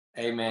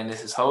Hey man,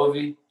 this is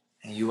Hovey,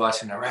 and you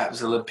watching the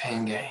Rapzilla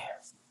Pen Game.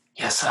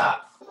 Yes, sir.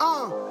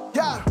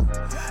 Yeah.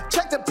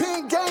 Check the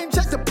pin game,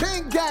 check the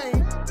pin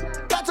game.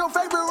 Got your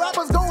favorite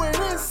rappers going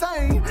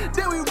insane.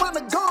 Then we run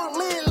the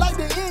gauntlet like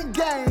the end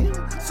game.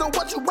 So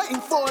what you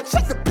waiting for?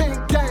 Check the pin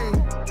game.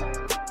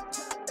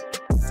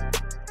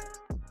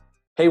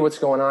 Hey, what's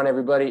going on,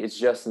 everybody? It's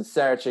Justin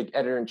Sarachik,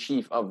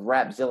 editor-in-chief of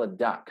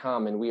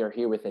Rapzilla.com, and we are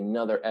here with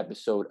another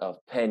episode of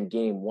Pen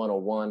Game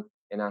 101,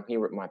 and I'm here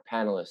with my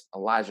panelists,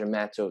 Elijah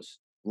Matos,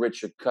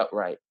 Richard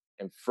Cutright,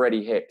 and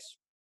Freddie Hicks.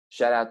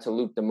 Shout out to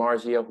Luke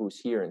DiMarzio, who's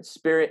here in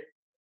spirit.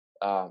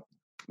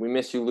 We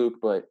miss you, Luke,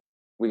 but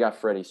we got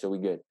Freddie, so we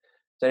good.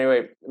 So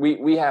anyway,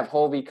 we have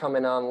Hovey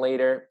coming on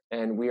later,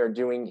 and we are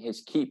doing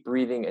his Keep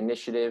Breathing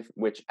initiative,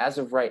 which as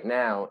of right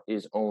now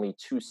is only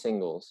 2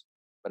 singles,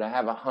 but I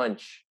have a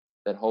hunch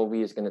that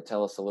Hovey is going to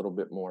tell us a little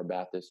bit more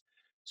about this.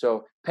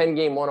 So Pen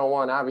Game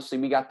 101, obviously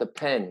we got the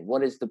pen.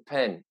 What is the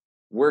pen?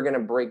 We're going to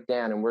break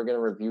down and we're going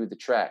to review the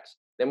tracks.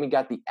 Then we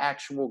got the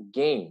actual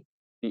game.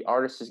 The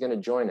artist is going to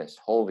join us,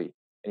 Hovey,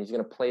 and he's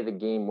going to play the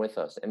game with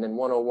us. And then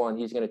 101,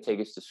 he's going to take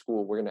us to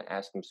school. We're going to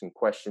ask him some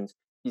questions.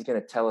 He's going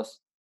to tell us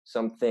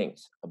some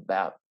things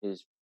about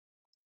his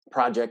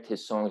project,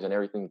 his songs, and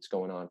everything that's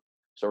going on.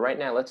 So right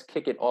now, let's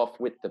kick it off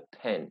with the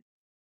pen.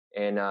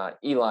 And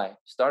Eli,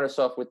 start us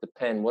off with the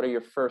pen. What are your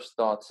first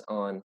thoughts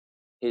on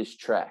his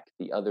track,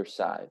 The Other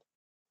Side?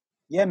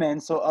 Yeah, man.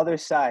 So Other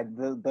Side,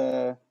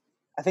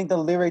 I think the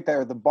lyric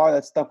there, the bar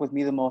that stuck with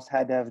me the most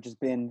had to have just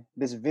been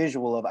this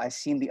visual of I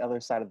seen the other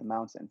side of the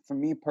mountain. For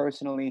me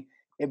personally,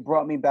 it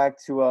brought me back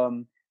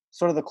to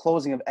sort of the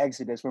closing of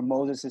Exodus, where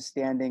Moses is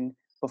standing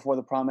before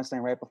the promised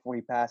land right before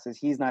he passes.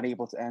 He's not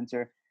able to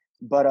enter,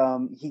 but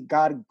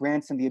God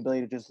grants him the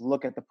ability to just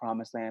look at the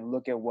promised land,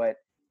 look at what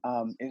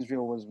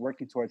Israel was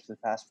working towards for the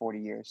past 40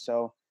 years.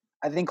 So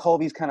I think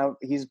Hovey's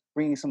he's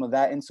bringing some of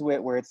that into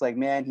it, where it's like,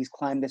 man, he's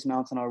climbed this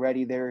mountain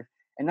already there.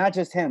 And not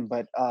just him,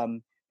 but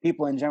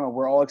people in general,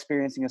 we're all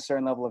experiencing a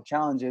certain level of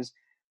challenges,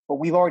 but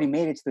we've already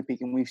made it to the peak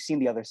and we've seen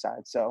the other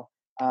side. So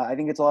I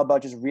think it's all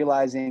about just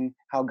realizing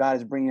how God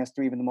is bringing us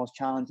through even the most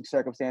challenging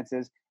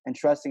circumstances and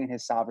trusting in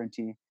his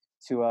sovereignty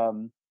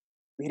to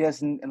lead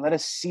us and let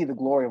us see the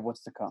glory of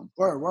what's to come.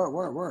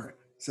 Word.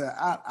 So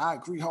I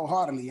agree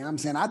wholeheartedly. You know what I'm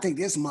saying? I think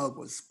this mug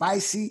was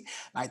spicy.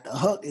 Like the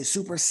hook is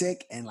super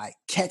sick and like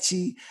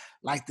catchy.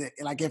 Like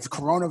if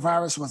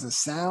coronavirus was a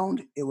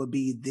sound, it would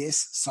be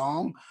this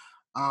song.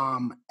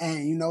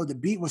 And you know, the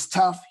beat was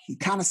tough. He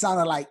kind of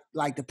sounded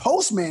like the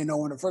postman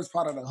though in the first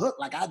part of the hook.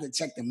 Like I had to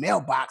check the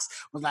mailbox.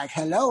 Was like,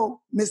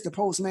 hello, Mr.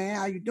 Postman,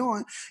 how you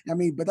doing? I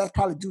mean, but that's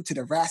probably due to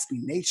the raspy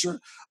nature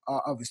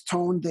of his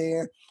tone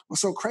there.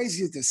 What's so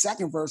crazy is the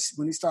second verse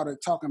when he started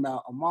talking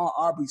about Ahmaud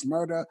Arbery's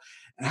murder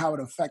and how it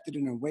affected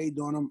and weighed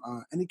on him.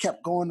 And he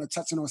kept going and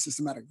touching on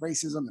systematic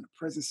racism in the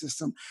prison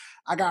system.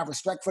 I got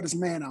respect for this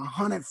man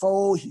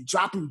 100-fold. He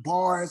dropping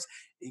bars,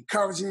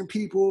 encouraging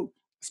people,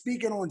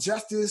 speaking on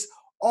justice,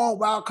 all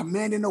while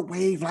commanding a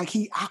wave like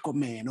he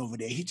Aquaman over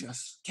there. He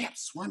just kept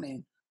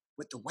swimming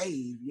with the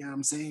wave, you know what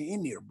I'm saying,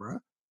 in there, bro.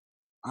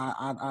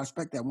 I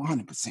respect that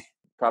 100%.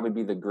 Probably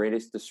be the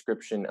greatest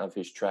description of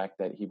his track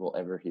that he will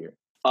ever hear.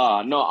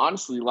 No,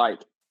 honestly,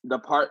 like the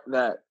part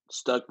that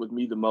stuck with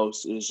me the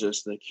most is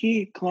just the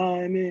keep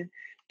climbing,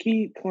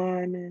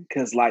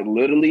 because like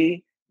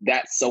literally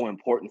that's so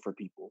important for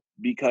people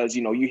because,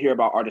 you know, you hear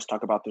about artists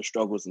talk about their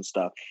struggles and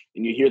stuff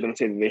and you hear them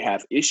say that they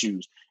have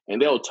issues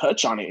and they'll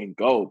touch on it and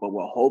go. But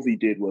what Hovey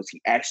did was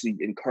he actually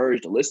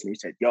encouraged the listener. He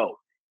said, yo,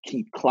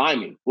 keep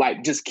climbing,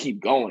 like just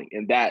keep going.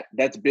 And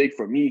that's big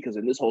for me because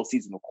in this whole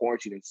season of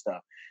quarantine and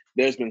stuff,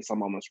 there's been some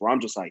moments where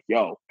I'm just like,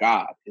 yo,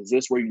 God, is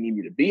this where you need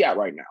me to be at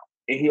right now?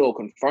 And he'll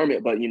confirm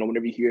it. But, you know,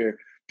 whenever you hear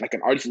like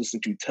an artist listen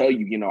to tell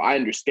you, you know, I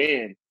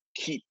understand,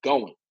 keep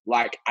going.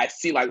 Like I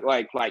see, like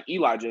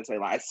Eli just said,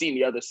 like I see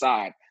the other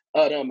side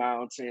of the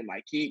mountain,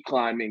 like keep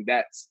climbing.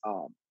 That's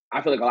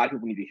I feel like a lot of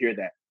people need to hear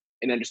that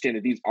and understand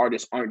that these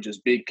artists aren't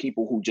just big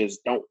people who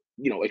just don't,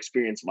 you know,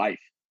 experience life.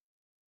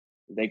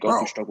 They go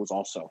through struggles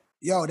also.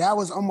 Yo, that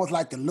was almost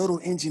like the little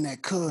engine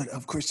that could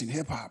of Christian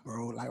hip hop,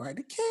 bro. Like right,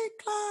 the keep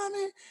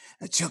climbing,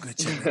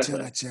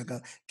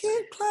 chugga,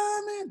 keep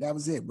climbing. That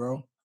was it,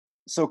 bro.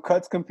 So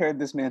Cuts compared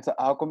this man to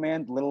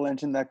Aquaman, little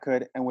engine that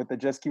could, and with the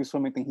just keep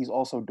swimming thing, he's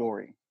also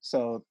Dory.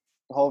 So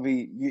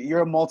Hovey,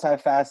 you're a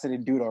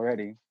multifaceted dude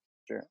already.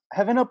 Sure.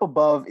 Heaven Up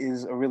Above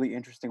is a really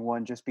interesting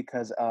one just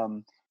because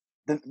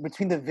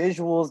between the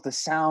visuals, the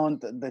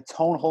sound, the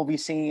tone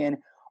Hovey's singing in,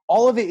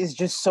 all of it is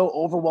just so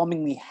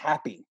overwhelmingly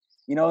happy.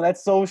 You know,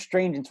 that's so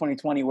strange in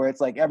 2020 where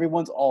it's like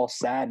everyone's all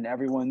sad and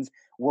everyone's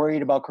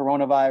worried about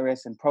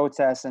coronavirus and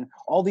protests and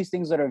all these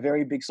things that are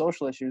very big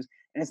social issues.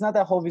 And it's not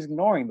that Hovey's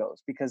ignoring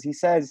those because he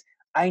says,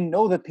 I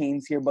know the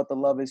pain's here, but the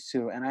love is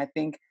too. And I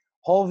think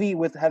Hovey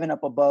with Heaven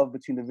Up Above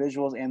between the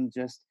visuals and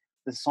just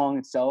the song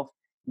itself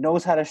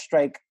knows how to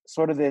strike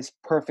sort of this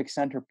perfect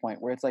center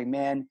point where it's like,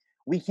 man,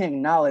 we can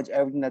acknowledge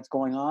everything that's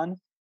going on,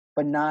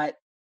 but not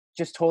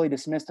just totally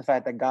dismiss the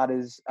fact that God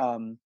is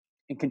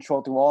in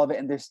control through all of it.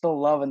 And there's still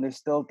love and there's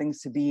still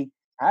things to be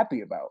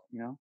happy about, you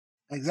know?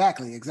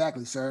 Exactly,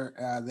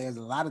 sir. There's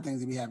a lot of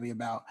things to be happy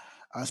about.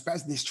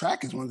 Especially this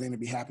track is one thing to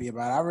be happy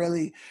about. I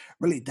really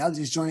dug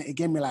this joint. It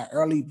gave me like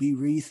early Be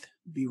Wreath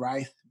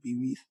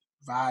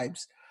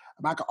vibes.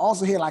 I could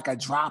also hear like a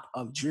drop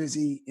of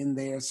Drizzy in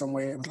there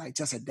somewhere. It was like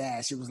just a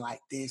dash. It was like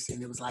this,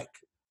 and it was like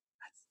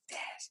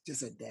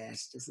just a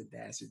dash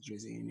of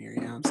Drizzy in there.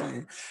 You know what I'm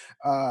saying?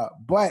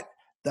 But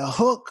the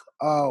hook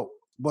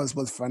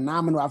was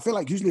phenomenal. I feel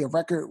like usually a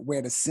record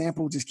where the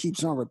sample just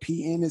keeps on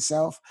repeating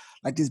itself,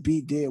 like this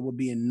beat did, would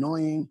be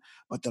annoying.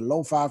 But the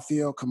lo-fi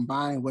feel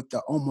combined with the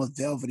almost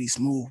velvety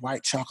smooth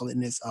white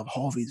chocolateness of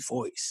Harvey's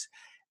voice,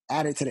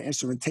 added to the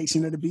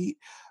instrumentation of the beat,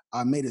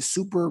 made it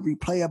super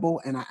replayable.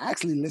 And I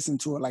actually listened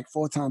to it like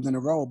 4 times in a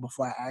row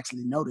before I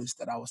actually noticed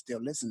that I was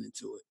still listening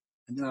to it.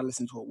 And then I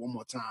listened to it one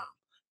more time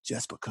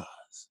just because.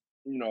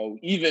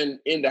 Even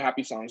in the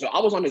happy song. So I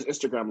was on his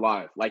Instagram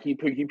live. Like he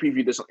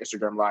previewed this on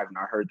Instagram live, and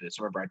I heard this.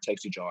 Remember, I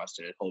texted y'all. I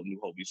said, "Whole new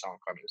Hobie song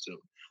coming soon."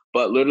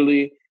 But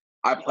literally,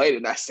 I played it.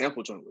 And that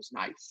sample joint was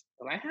nice.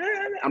 I'm like,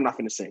 I'm not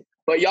gonna sing,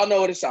 but y'all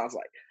know what it sounds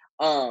like.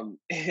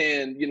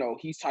 And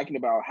he's talking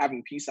about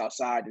having peace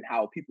outside and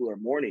how people are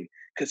mourning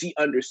because he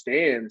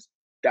understands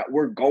that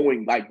we're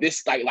going like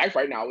this. Like life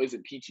right now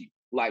isn't peachy.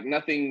 Like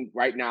nothing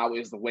right now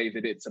is the way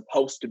that it's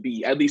supposed to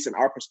be, at least in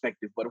our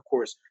perspective. But of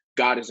course,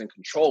 God is in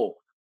control.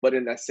 But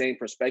in that same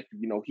perspective,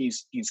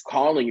 he's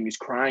calling and he's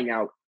crying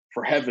out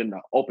for heaven to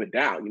open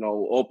down,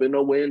 open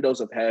the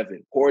windows of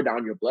heaven, pour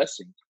down your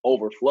blessings,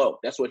 overflow.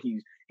 That's what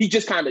he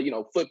just kind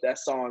of, flipped that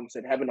song,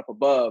 said, heaven up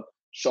above,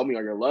 show me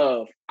all your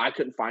love. I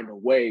couldn't find a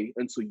way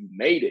until you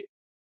made it.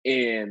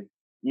 And,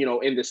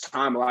 in this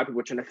time, a lot of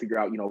people are trying to figure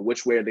out,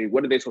 what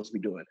are they supposed to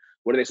be doing?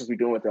 What are they supposed to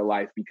be doing with their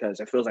life? Because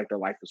it feels like their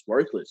life is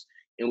worthless.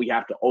 And we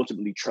have to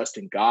ultimately trust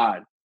in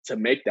God to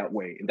make that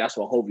way. And that's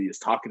what Hovey is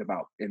talking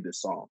about in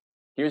this song.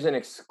 Here's an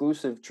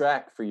exclusive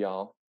track for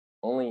y'all.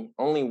 Only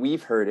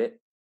we've heard it.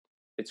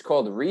 It's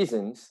called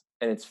Reasons,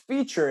 and it's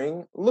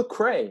featuring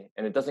Lecrae,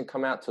 and it doesn't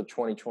come out till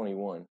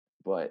 2021,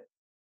 but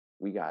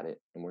we got it,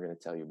 and we're going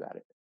to tell you about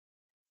it.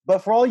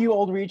 But for all you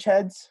old Reach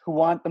heads who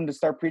want them to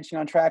start preaching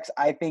on tracks,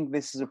 I think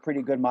this is a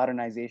pretty good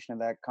modernization of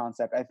that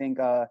concept. I think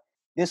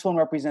this one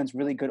represents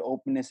really good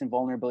openness and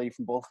vulnerability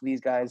from both of these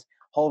guys.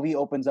 Hovey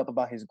opens up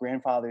about his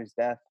grandfather's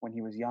death when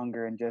he was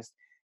younger and just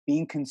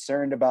being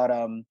concerned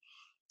about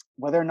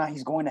whether or not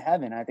he's going to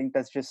heaven. I think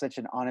that's just such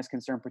an honest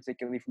concern,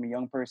 particularly from a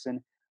young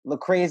person.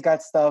 Lecrae's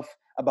got stuff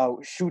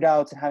about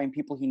shootouts and having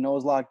people he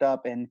knows locked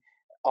up, and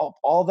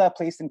all that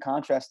placed in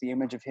contrast the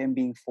image of him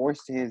being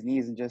forced to his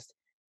knees and just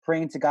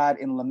praying to God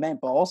in lament,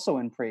 but also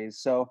in praise.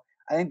 So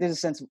I think there's a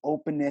sense of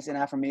openness and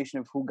affirmation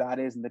of who God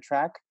is in the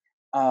track,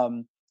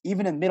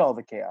 even amid all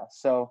the chaos.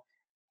 So,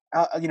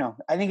 I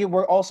think it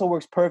also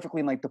works perfectly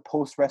in like the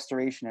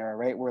post-restoration era,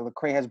 right? Where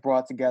Lecrae has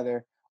brought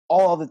together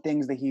all the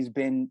things that he's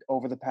been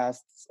over the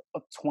past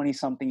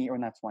 20-something year, or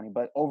not 20,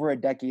 but over a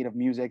decade of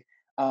music.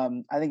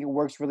 I think it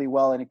works really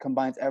well, and it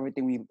combines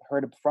everything we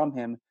heard from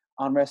him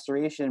on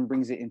Restoration and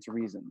brings it into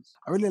Reasons.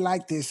 I really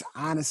like this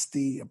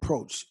honesty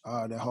approach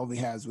that Hovey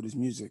has with his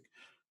music.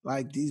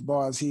 Like these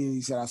bars here,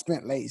 he said, I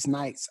spent late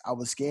nights, I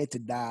was scared to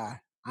die.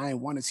 I ain't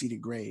want to see the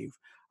grave.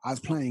 I was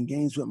playing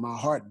games with my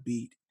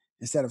heartbeat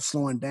instead of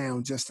slowing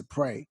down just to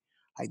pray.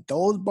 Like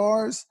those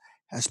bars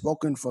have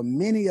spoken for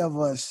many of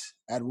us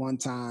at one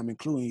time,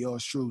 including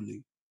yours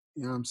truly.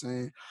 You know what I'm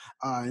saying?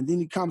 And then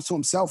he comes to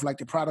himself like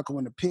the prodigal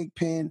in the pig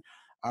pen.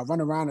 Run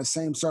around the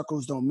same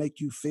circles don't make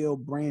you feel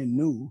brand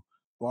new,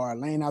 or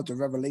laying out the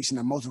revelation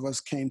that most of us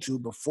came to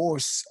before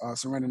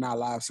surrendering our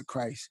lives to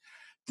Christ.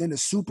 Then the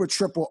super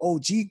triple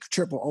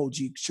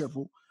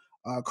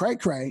Cray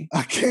Cray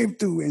came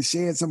through and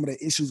shared some of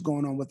the issues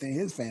going on within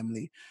his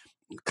family.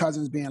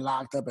 Cousins being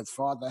locked up, his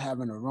father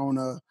having a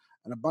Rona,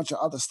 and a bunch of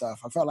other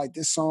stuff. I felt like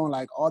this song,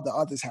 like all the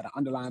others, had an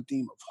underlying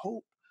theme of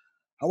hope.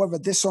 However,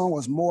 this song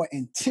was more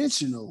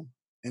intentional,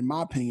 in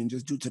my opinion,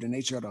 just due to the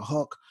nature of the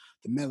hook,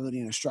 the melody,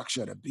 and the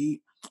structure of the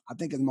beat. I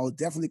think it most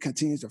definitely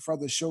continues to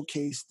further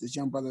showcase this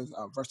young brother's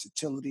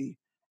versatility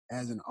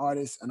as an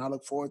artist, and I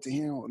look forward to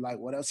hearing like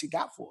what else he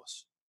got for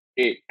us.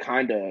 It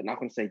kind of, not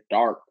going to say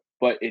dark,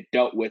 but it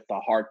dealt with the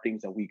hard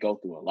things that we go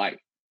through in life.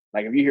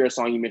 Like if you hear a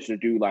song, you mention a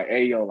dude like,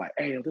 hey yo,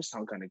 this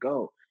song gonna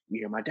go. You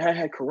hear my dad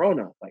had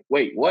corona. Like,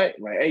 wait, what?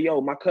 Like, hey yo,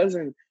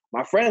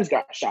 my friends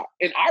got shot.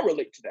 And I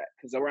relate to that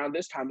because around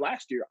this time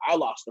last year, I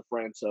lost a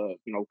friend to,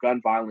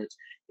 gun violence.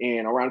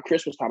 And around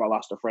Christmas time, I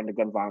lost a friend to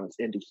gun violence.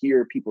 And to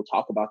hear people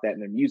talk about that in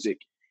their music,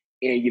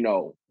 and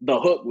the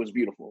hook was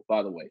beautiful,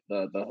 by the way.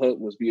 The hook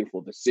was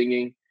beautiful. The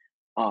singing,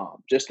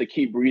 just the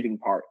keep breathing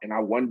part. And I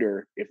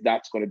wonder if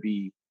that's going to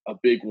be a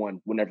big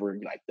one whenever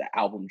like the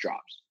album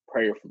drops,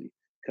 prayerfully.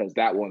 Because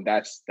that one,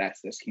 that's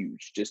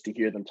huge. Just to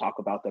hear them talk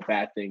about the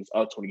bad things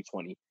of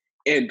 2020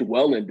 and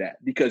dwell in that,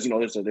 because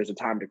there's a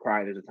time to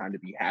cry, there's a time to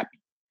be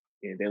happy,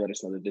 and they let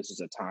us know that this is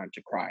a time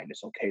to cry and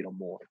it's okay to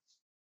mourn.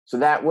 So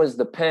that was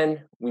the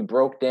pen. We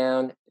broke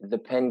down the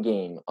pen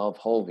game of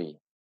Hovey.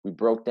 We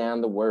broke down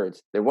the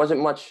words. There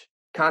wasn't much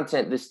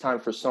content this time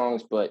for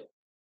songs, but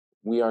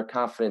we are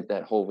confident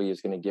that Hovey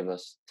is going to give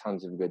us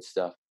tons of good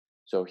stuff.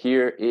 So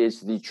here is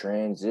the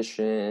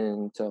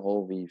transition to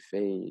Hovey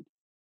Fade.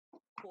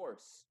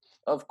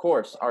 Of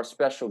course, our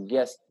special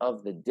guest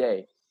of the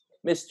day,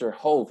 Mr.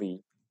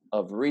 Hovey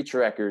of Reach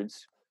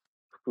Records,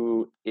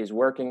 who is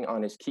working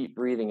on his Keep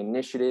Breathing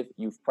initiative.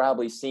 You've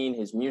probably seen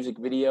his music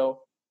video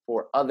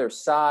for Other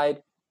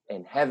Side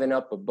and Heaven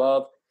Up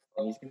Above,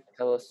 and he's going to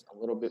tell us a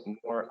little bit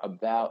more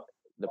about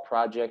the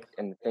project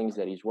and the things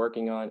that he's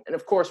working on. And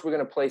of course, we're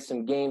going to play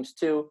some games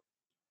too.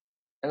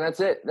 And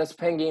that's it. That's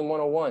Pen Game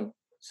 101.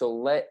 So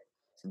let's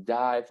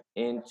dive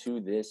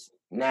into this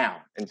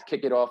now and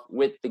kick it off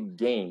with the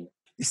game.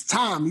 It's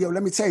time, yo.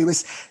 Let me tell you,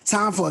 it's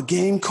time for a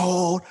game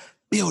called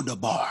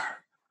Build-A-Bar.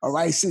 All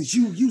right, since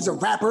you's a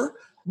rapper,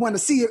 want to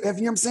see if you know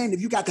what I'm saying, if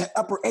you got that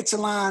upper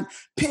echelon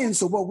pen.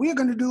 So what we're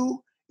gonna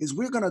do is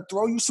we're gonna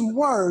throw you some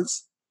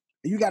words,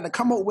 and you got to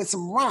come up with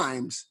some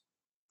rhymes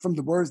from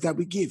the words that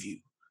we give you.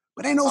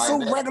 But ain't no so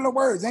regular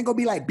words. Ain't gonna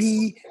be like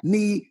B,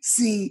 N,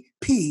 C,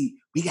 P.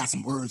 We got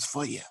some words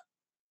for you.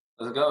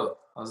 Let's go.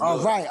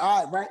 All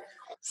right.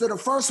 So the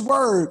first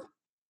word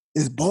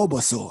is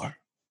Bulbasaur.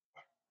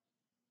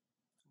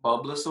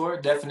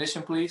 Bulbasaur,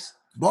 definition, please.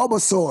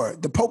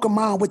 Bulbasaur, the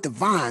Pokemon with the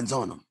vines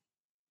on them.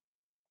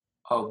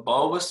 Oh,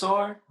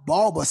 Bulbasaur?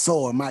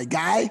 Bulbasaur, my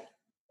guy.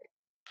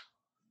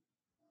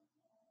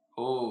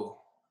 Oh.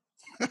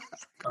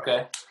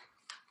 Okay.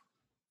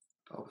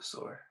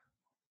 Bulbasaur.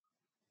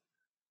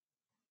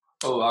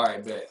 Oh, all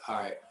right, bet.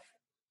 All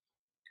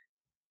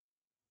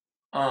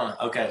right.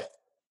 Okay.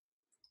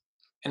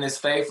 In this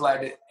faith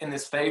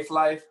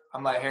life,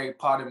 I'm like Harry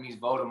Potter meets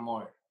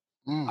Voldemort.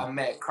 I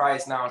met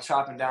Christ, now I'm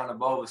chopping down the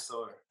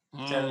Bulbasaur.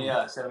 Set me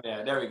up.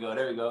 There we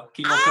go.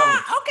 Keep on coming.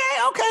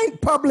 Okay.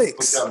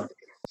 Publix.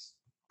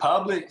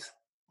 Publix?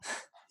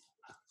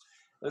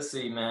 Let's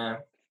see, man.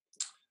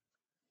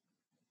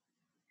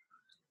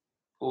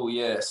 Oh,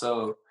 yeah.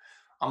 So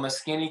I'm a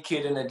skinny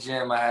kid in the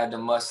gym. I had to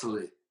muscle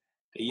it.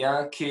 The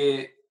young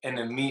kid in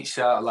the meat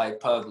shop like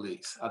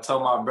Publix. I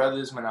told my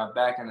brothers when I'm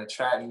back in the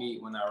track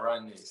meet when I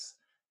run this.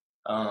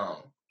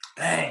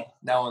 Dang,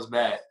 that one's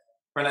bad.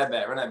 Run that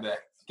back.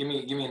 Give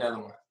me another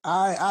one.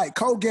 All right.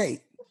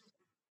 Colgate,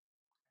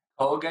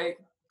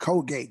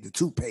 the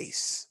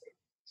toothpaste.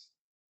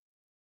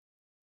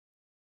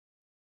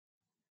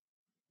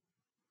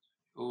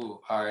 Ooh,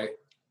 all right.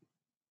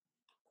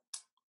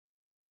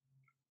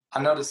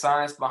 I know the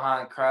science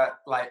behind Christ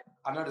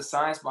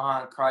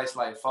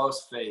like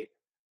phosphate.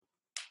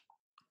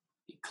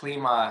 You clean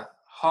my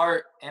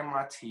heart and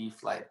my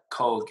teeth like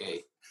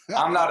Colgate.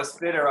 I'm not a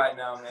spitter right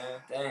now,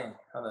 man. Dang.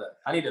 Hold up.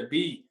 I need a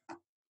beat.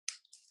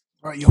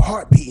 Bro, your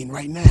heart beating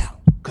right now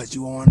because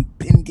you on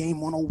Pen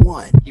Game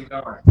 101. Keep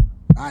going. All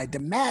right,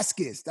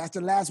 Damascus. That's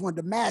the last one,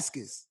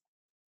 Damascus.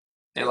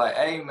 They're like,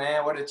 hey,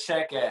 man, where the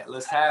check at?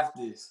 Let's have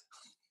this.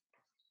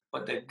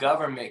 But the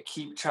government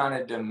keep trying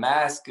to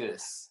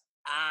Damascus.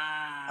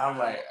 I'm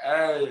like,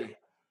 hey.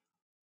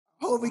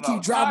 Hope we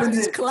keep dropping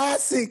these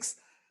classics.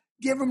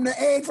 Give him the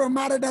egg from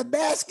out of the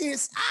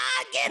baskets.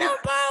 Get him,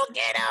 Bo.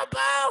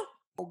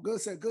 Oh,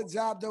 good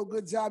job, though.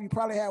 Good job. You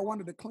probably had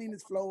one of the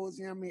cleanest flows,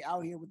 you know what I mean,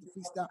 out here with the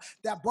freestyle.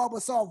 That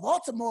Bulbasaur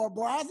Baltimore,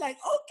 boy. I was like,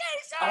 okay,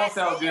 so I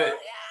felt good.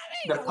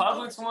 Yeah, The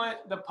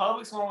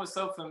Publix one was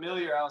so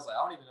familiar. I was like,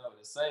 I don't even know what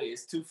to say.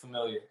 It's too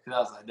familiar. Because I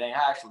was like, dang,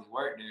 I actually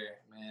worked there,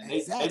 man.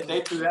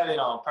 They threw that in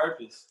on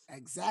purpose.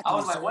 Exactly. I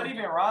was like, what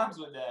even rhymes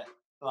with that?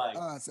 Like,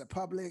 it's a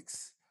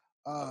Publix.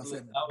 It's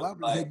a Double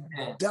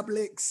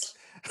Doublix.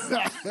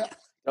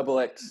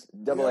 X,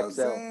 double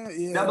XL.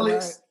 Yeah, Doublix.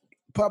 Right.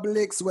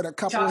 Publix with a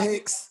couple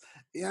Hicks.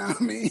 You know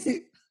what I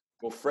mean?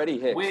 Well, Freddie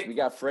Hicks. We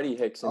got Freddie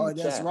Hicks in the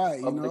chat. Oh, that's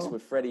right. Publix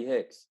with Freddie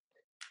Hicks.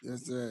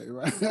 That's right.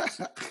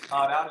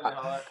 Oh, that would be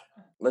hard.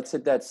 Let's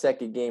hit that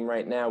second game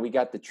right now. We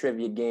got the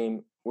trivia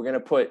game. We're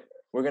gonna put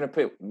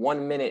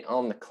 1 minute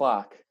on the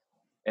clock,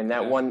 and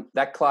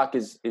that clock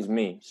is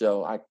me.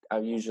 So I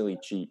usually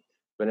cheat.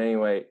 But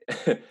anyway,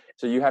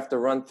 so you have to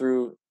run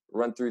through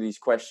these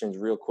questions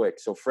real quick.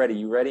 So Freddie,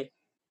 you ready?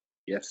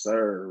 Yes,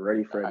 sir.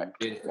 Ready, Freddie.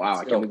 Right. Wow, I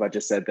can't believe I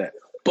just said that.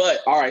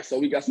 But all right, so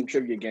we got some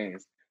trivia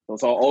games. So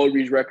it's all old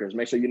Reach Records.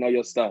 Make sure you know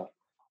your stuff.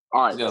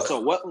 All right. Yeah. So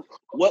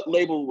what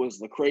label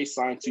was Lecrae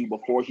signed to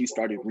before he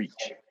started Reach?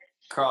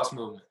 Cross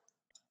movement.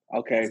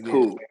 Okay,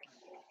 cool.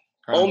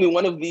 Only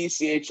one of these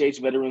CHH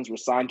veterans were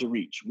signed to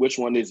Reach. Which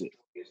one is it?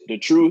 The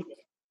Truth,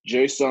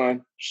 Jay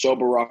Sun, Sho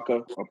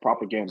Baraka, or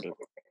Propaganda?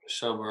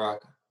 Sho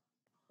Baraka.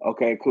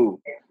 Okay,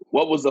 cool.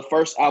 What was the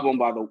first album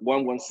by the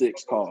 116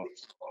 called?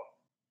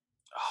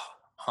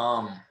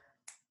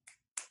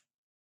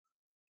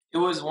 It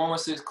was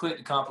 116 Click,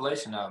 the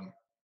compilation album,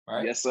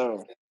 right? Yes, sir.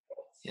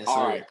 Yes, All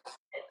sir. right.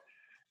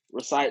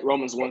 Recite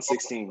Romans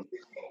 1:16.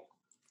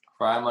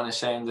 For I am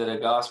unashamed of the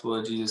gospel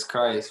of Jesus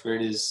Christ. For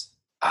it is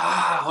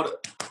hold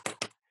up.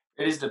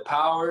 It is the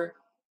power.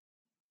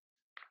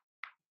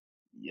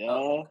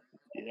 Yeah.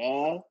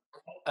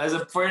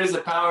 For it is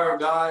the power of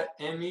God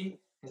in me.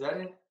 Is that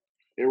it?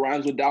 It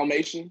rhymes with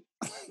Dalmatian.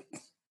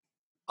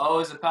 Oh,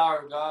 it's the power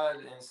of God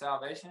and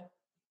salvation?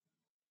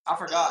 I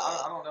forgot.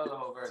 I don't know the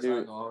whole verse.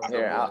 Dude,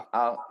 here,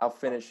 I'll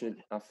finish it.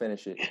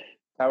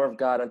 Power of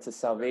God unto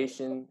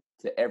salvation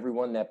To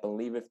everyone that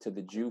believeth, to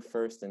the Jew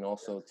first and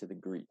also to the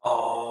Greek.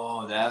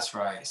 Oh, that's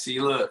right. See,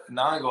 look,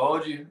 now I ain't gonna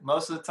hold you.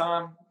 Most of the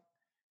time,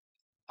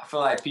 I feel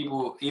like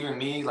people, even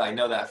me, like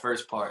know that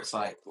first part. It's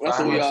like, That's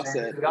what we all saying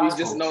said. the We just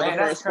gospel. know Man, the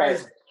that's first part.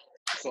 crazy.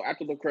 So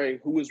after Lecrae,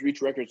 who was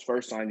Reach Records'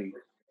 first signee?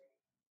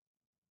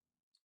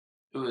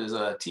 It was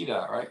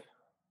T-Dot, right?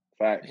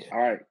 Facts. Yeah. All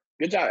right.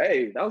 Good job.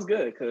 Hey, that was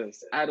good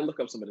because I had to look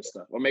up some of this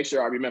stuff or make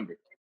sure I remember.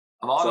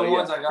 Of all So, the yeah.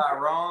 ones I got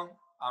wrong,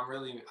 I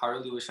really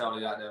wish I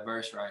would have got that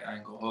verse right. I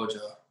ain't gonna hold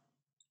y'all.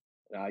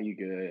 Nah, you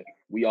good.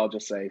 We all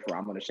just say, "For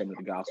I'm unashamed of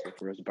the gospel,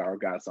 for it's the power of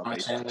God's I'm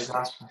salvation." ashamed of the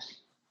gospel.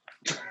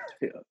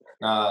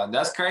 Yeah.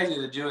 That's crazy,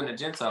 the Jew and the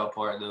Gentile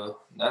part, though.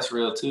 That's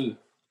real, too.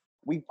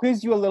 We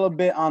quizzed you a little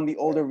bit on the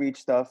older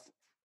Reach stuff.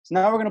 So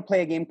now we're going to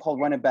play a game called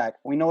Run It Back.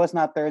 We know it's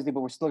not Thursday,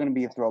 but we're still going to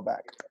be a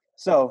throwback.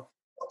 So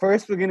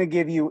first, we're going to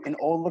give you an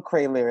old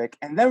Lecrae lyric,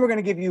 and then we're going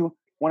to give you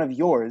one of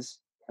yours,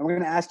 and we're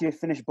going to ask you to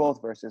finish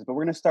both verses. But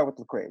we're going to start with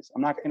Lecrae's.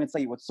 I'm not going to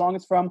tell you what song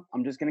it's from.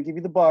 I'm just going to give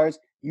you the bars.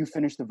 You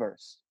finish the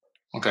verse.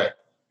 Okay.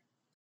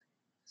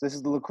 So this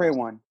is the Lecrae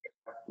one.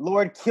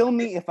 Lord, kill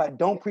me if I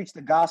don't preach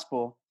the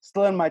gospel.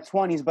 Still in my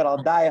 20s, but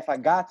I'll die if I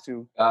got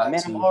to.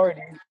 Man,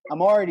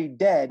 I'm already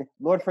dead.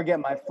 Lord, forget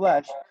my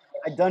flesh.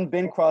 I done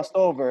been crossed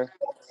over.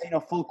 Seen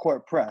a full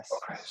court press.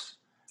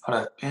 Hold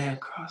up. Been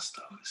crossed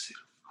over.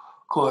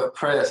 Court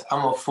press.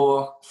 I'm a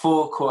full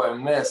court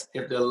mess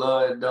if the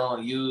Lord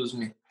don't use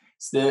me.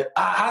 Still,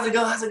 how's it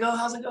go?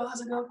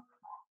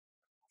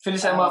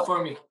 Finish that up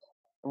for me.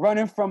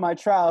 Running from my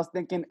trials,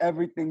 thinking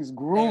everything's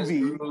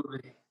groovy.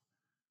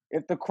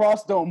 If the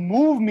cross don't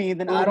move me,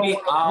 then I don't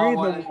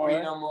want to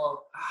breathe no more.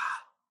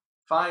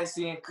 If I ain't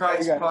seeing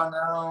Christ, partner,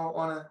 I don't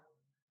want to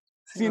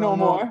see no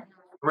more.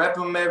 Rep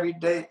him every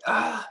day.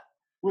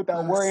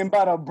 Without worrying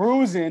about a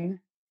bruising.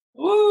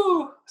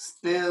 Woo!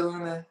 Still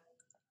in it.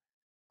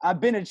 I've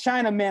been to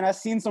China, man. I've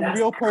seen some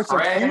real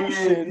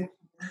persecution.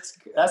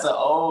 That's an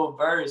old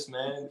verse,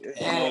 man.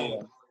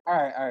 Dang. All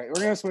right. We're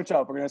going to switch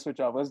up.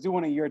 Let's do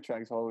one of your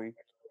tracks, Holy.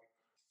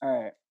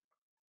 All right.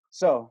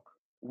 So,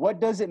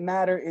 what does it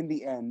matter in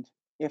the end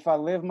if I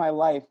live my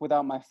life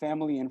without my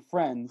family and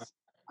friends?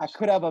 I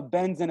could have a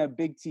Benz and a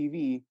big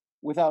TV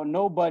without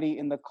nobody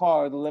in the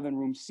car or the living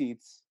room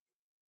seats.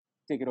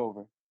 Take it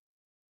over.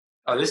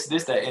 Oh, this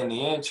that in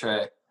the end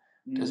track.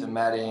 Does it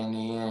matter in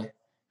the end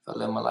if I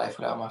live my life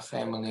without my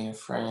family and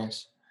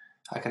friends?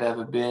 I could have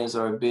a Benz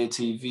or a big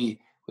TV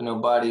with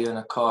nobody in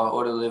the car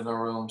or the living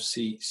room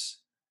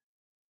seats.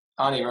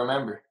 I don't even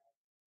remember.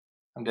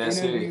 I'm dead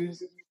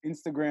serious.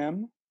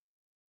 Instagram.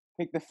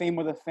 Pick the fame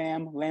or the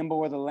fam, Lambo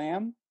or the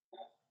lamb.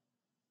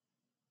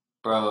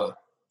 Bro,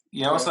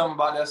 you know something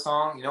about that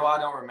song? You know why I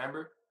don't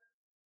remember?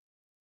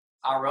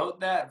 I wrote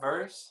that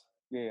verse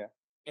in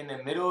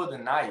the middle of the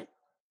night.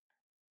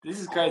 This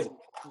is crazy.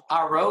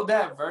 I wrote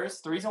that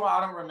verse. The reason why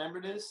I don't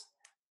remember this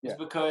is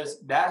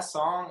because that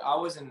song, I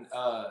was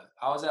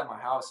at my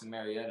house in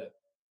Marietta,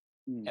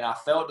 and I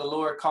felt the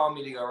Lord call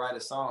me to go write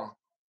a song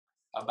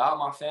about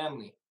my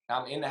family.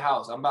 I'm in the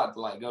house. I'm about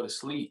to go to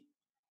sleep.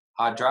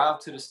 I drive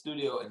to the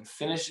studio and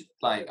finish.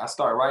 I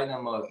start writing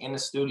them in the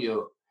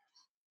studio,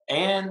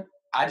 and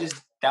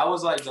that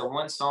was the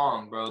one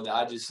song, bro, that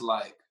I just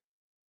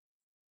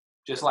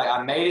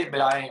I made it,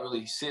 but I ain't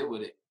really sit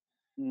with it.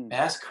 Man,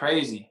 that's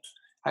crazy.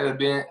 I could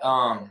been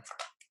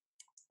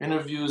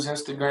interviews,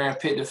 Instagram,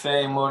 pick the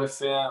fame or the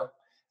fam,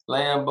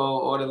 Lambo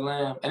or the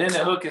lamb. And then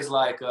the hook is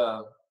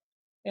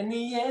in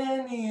the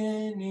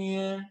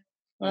end,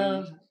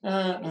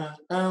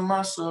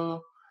 my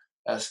soul.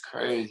 That's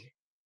crazy.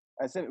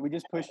 That's it. We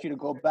just pushed you to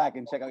go back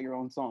and check out your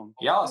own song.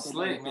 Y'all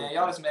slick, man.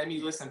 Y'all just made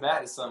me listen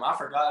back to something. I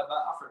forgot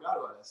about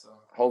that song.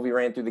 Hovey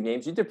ran through the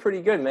games. You did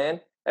pretty good, man.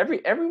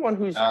 Everyone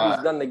who's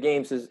done the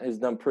games has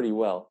done pretty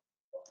well.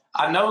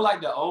 I know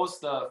the old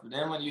stuff, but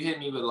then when you hit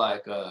me with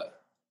a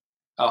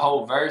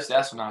whole verse,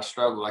 that's when I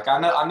struggle.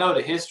 I know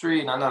the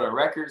history and I know the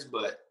records,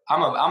 but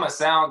I'm a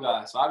sound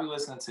guy, so I be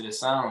listening to the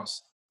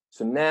sounds.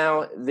 So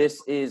now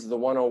this is the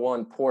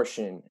 101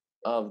 portion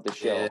of the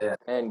show.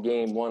 Pen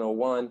Game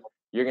 101.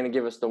 You're going to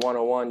give us the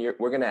 101.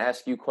 We're going to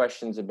ask you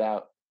questions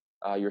about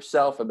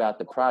yourself, about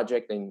the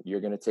project, and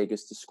you're going to take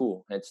us to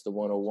school. Hence the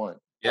 101.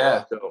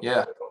 Yeah. So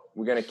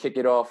we're going to kick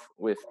it off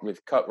with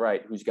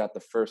Cutright, who's got the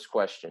first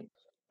question.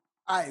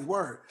 All right,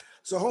 word.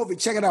 So, Hovey,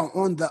 check it out.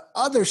 On the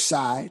other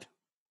side,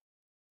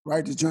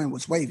 right, the joint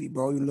was wavy,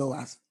 bro. You know,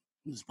 it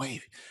was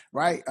wavy,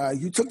 right?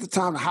 You took the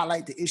time to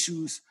highlight the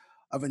issues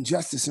of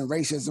injustice and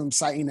racism,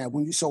 citing that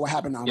when you saw what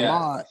happened to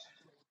Ahmaud,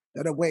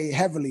 that it weighed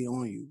heavily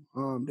on you.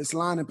 This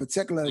line in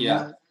particular, you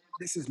know,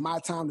 this is my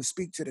time to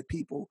speak to the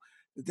people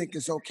that think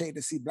it's okay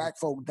to see black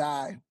folk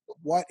die.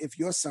 What if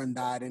your son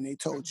died and they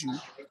told you,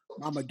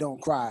 mama,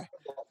 don't cry?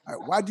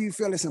 Why do you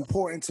feel it's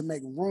important to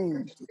make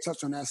room to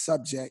touch on that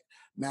subject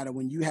matter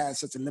when you had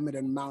such a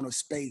limited amount of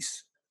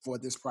space for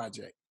this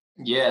project?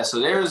 Yeah, so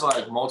there's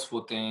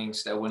multiple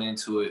things that went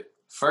into it.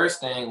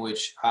 First thing,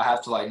 which I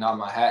have to nod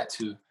my hat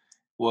to,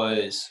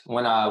 was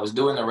when I was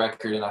doing the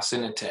record and I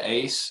sent it to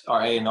Ace,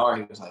 our A&R,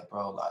 he was like,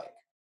 bro,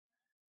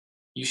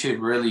 you should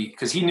really,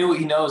 because he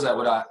knows that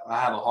what I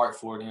have a heart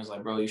for it. And he was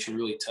like, bro, you should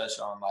really touch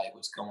on like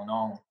what's going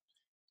on.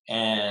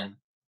 And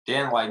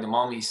then like the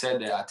moment he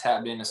said that, I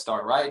tapped in to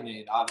start writing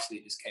it. Obviously,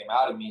 it just came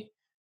out of me.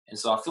 And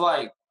so I feel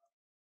like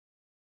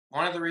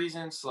one of the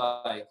reasons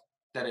like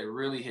that it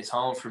really hits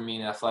home for me,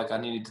 and I feel like I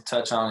needed to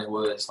touch on it,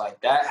 was like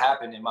that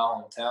happened in my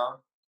hometown.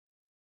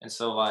 And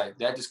so like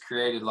that just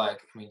created like,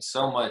 I mean,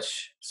 so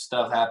much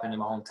stuff happened in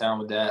my hometown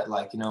with that,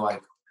 like, you know,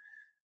 like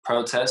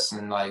protests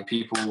and like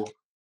people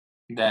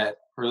that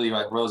really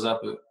like rose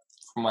up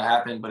from what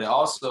happened. But it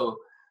also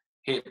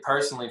hit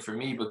personally for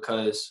me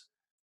because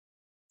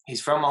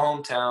he's from my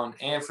hometown,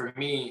 and for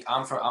me,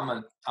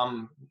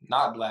 I'm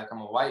not black,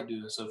 I'm a white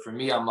dude. So for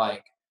me, I'm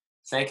like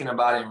thinking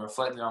about it and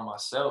reflecting on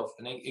myself,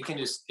 and it can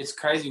just, it's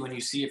crazy when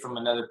you see it from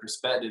another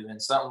perspective.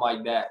 And something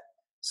like that,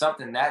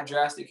 something that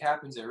drastic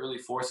happens, it really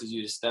forces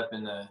you to step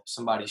into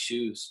somebody's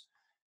shoes.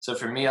 So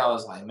for me, I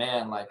was like,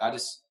 man, like I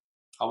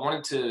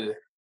wanted to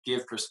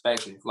give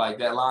perspective, like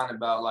that line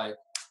about like,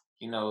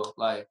 you know,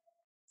 like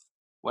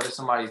what if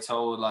somebody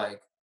told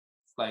like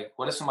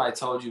what if somebody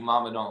told you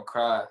mama don't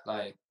cry?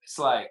 Like it's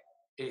like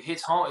it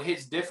hits home, it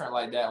hits different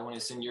like that when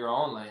it's in your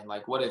own lane.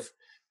 Like what if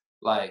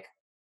like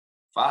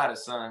if I had a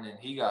son and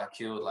he got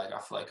killed, like I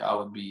feel like I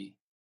would be,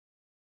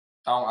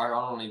 I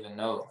don't even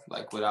know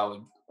like what I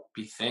would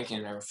be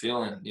thinking or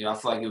feeling. You know, I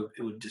feel like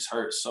it would just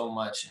hurt so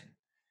much. And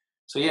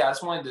so yeah, I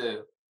just wanted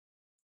to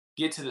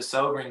get to the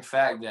sobering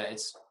fact that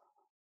it's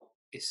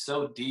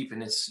so deep,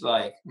 and it's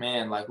like,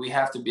 man, like we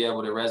have to be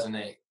able to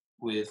resonate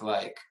with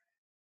like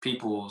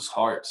people's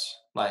hearts,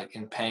 like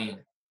in pain,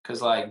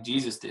 because like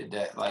Jesus did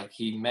that. Like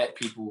he met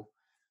people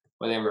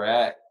where they were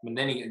at, but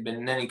then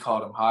he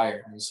called them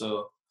higher. And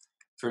so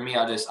for me,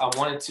 I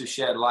wanted to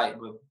shed light,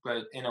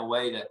 but in a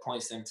way that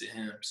points them to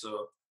him.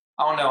 So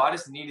I don't know, I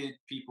just needed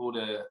people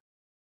to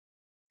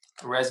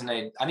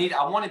resonate.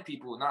 I wanted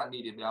people, not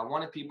needed, but I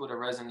wanted people to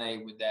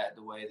resonate with that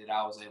the way that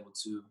I was able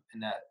to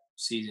in that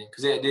season,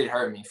 because it did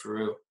hurt me for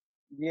real.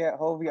 Yeah,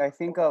 Hovey, I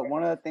think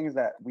one of the things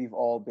that we've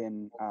all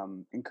been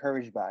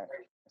encouraged by,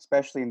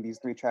 especially in these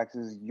 3 tracks,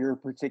 is your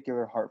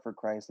particular heart for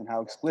Christ and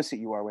how explicit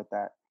you are with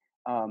that.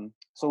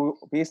 So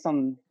based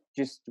on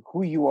just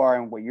who you are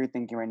and what you're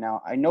thinking right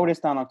now, I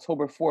noticed on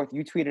October 4th,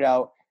 you tweeted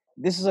out,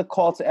 "This is a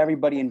call to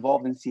everybody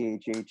involved in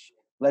CHH.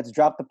 Let's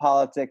drop the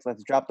politics.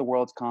 Let's drop the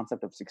world's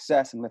concept of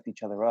success and lift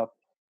each other up.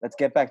 Let's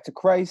get back to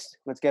Christ.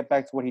 Let's get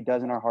back to what he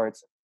does in our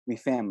hearts. We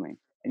family."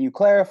 And you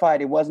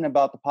clarified it wasn't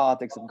about the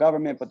politics of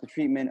government, but the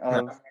treatment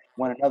of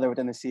one another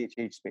within the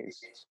CHH space.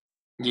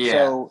 Yeah.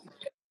 So,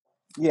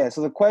 yeah.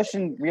 So the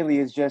question really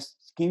is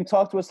just, can you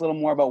talk to us a little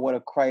more about what a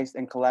Christ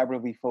and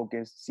collaboratively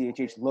focused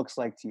CHH looks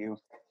like to you,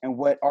 and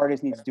what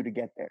artists need to do to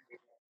get there?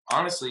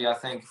 Honestly, I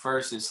think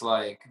first it's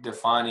like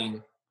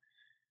defining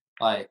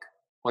like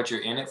what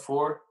you're in it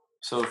for.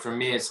 So for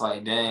me, it's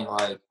like, dang,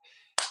 like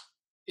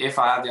if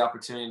I have the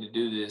opportunity to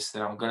do this,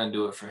 then I'm gonna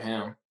do it for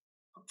him,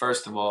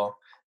 first of all.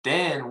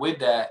 Then with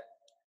that,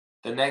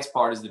 the next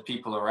part is the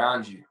people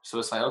around you. So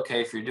it's like, okay,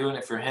 if you're doing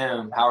it for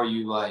him, how are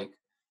you like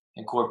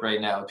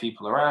incorporating that with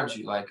people around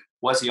you? Like,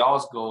 what's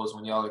y'all's goals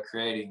when y'all are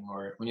creating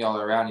or when y'all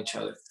are around each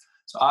other?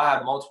 So I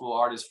have multiple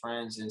artist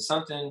friends, and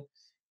something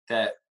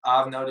that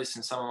I've noticed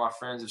and some of my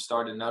friends have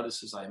started to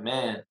notice is like,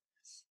 man,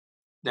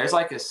 there's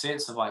like a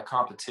sense of like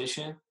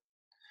competition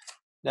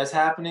that's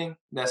happening.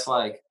 That's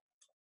like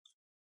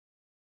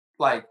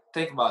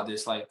think about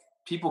this, like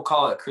people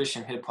call it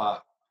Christian hip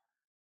hop.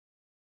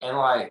 And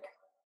like,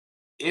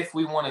 if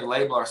we want to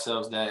label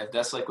ourselves that, if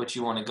that's like what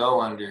you want to go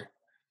under,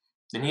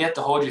 then you have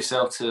to hold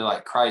yourself to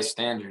like Christ's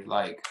standard.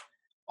 Like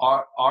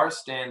our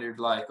standard,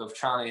 like of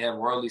trying to have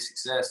worldly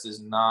success,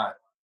 is not,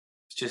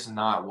 it's just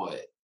not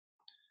what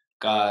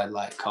God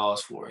like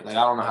calls for. Like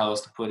I don't know how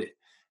else to put it.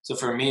 So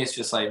for me, it's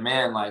just like,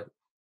 man, like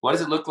what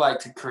does it look like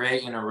to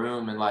create in a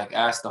room and like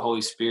ask the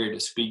Holy Spirit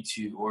to speak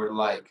to you? Or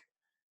like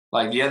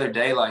the other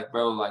day, like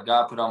bro, like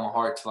God put on my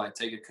heart to like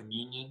take a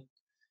communion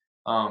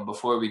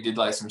before we did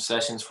like some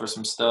sessions for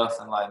some stuff,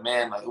 and like,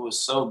 man, like it was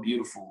so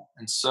beautiful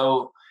and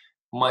so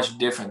much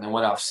different than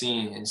what I've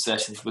seen in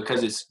sessions,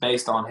 because it's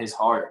based on his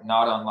heart,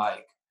 not on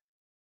like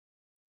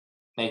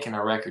making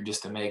a record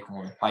just to make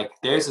one. Like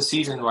there's a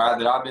season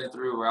that I've been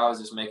through where I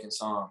was just making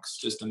songs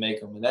just to make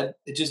them, and that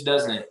it just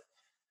doesn't,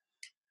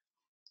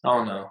 I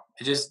don't know,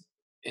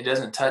 it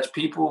doesn't touch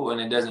people and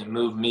it doesn't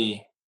move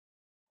me.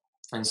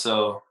 And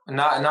so, and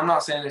I'm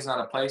not saying there's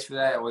not a place for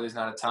that or there's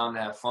not a time to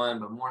have fun,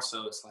 but more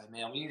so it's like,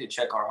 man, we need to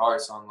check our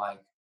hearts on like,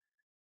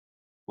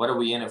 what are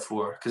we in it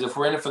for? Because if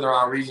we're in it for the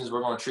wrong reasons,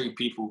 we're going to treat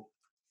people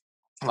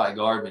like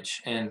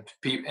garbage. And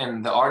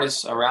the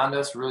artists around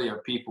us really are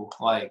people.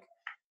 Like,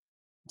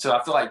 so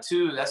I feel like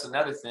too, that's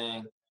another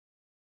thing.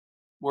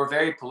 We're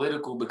very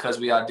political because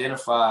we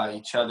identify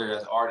each other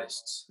as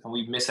artists, and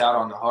we miss out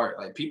on the heart.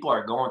 Like people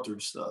are going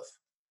through stuff.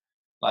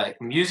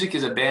 Like music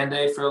is a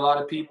Band-Aid for a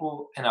lot of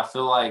people. And I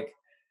feel like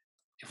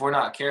if we're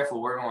not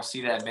careful, we're going to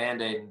see that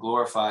Band-Aid and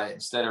glorify it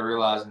instead of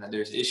realizing that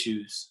there's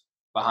issues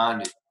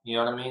behind it. You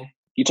know what I mean?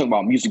 You talk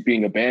about music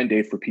being a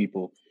Band-Aid for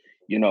people.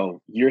 You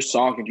know, your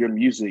song and your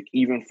music,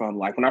 even from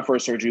like when I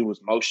first heard you,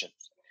 was Motions.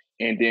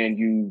 and then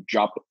you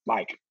drop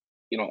like,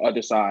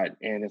 other side,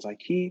 and it's like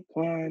keep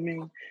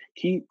climbing.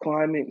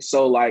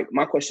 So like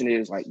my question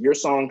is like your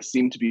songs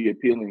seem to be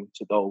appealing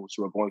to those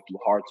who are going through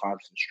hard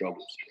times and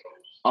struggles.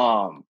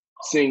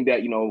 Seeing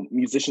that,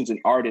 musicians and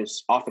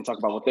artists often talk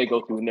about what they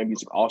go through in their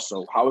music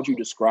also, how would you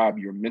describe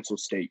your mental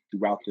state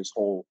throughout this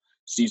whole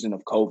season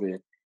of COVID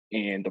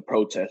and the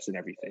protests and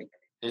everything?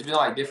 There's been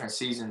like different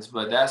seasons,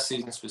 but that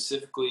season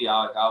specifically,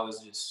 I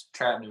was just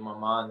trapped in my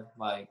mind,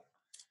 like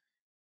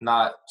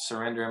not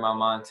surrendering my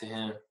mind to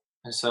him.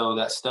 And so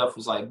that stuff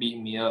was like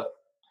beating me up.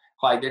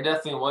 Like there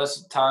definitely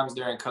was times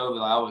during COVID,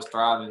 like I was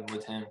thriving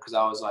with him because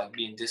I was like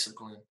being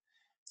disciplined.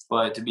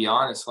 But to be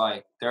honest,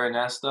 like during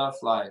that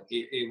stuff, like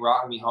it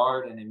rocked me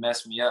hard and it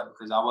messed me up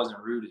because I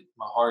wasn't rooted.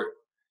 My heart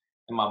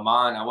and my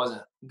mind, I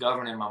wasn't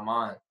governing my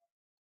mind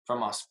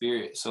from my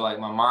spirit. So like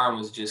my mind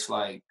was just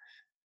like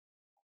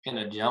in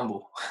a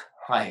jumble.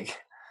 Like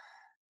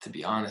to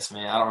be honest,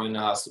 man, I don't really know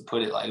how else to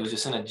put it. Like it was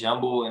just in a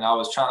jumble, and I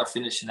was trying to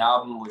finish an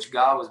album, which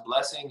God was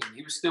blessing, and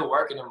He was still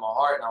working in my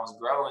heart, and I was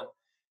growing.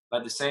 But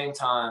at the same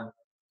time,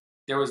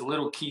 there was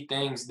little key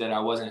things that I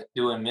wasn't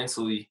doing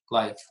mentally.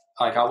 Like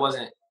I was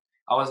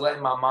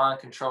letting my mind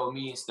control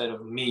me instead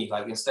of me,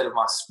 like instead of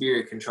my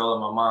spirit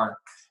controlling my mind.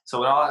 So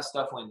when all that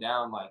stuff went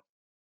down, like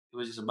it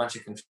was just a bunch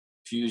of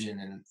confusion,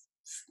 and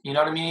you know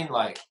what I mean?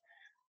 Like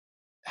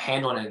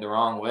handling it the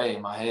wrong way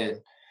in my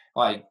head.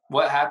 Like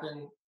what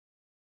happened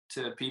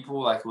to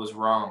people, like it was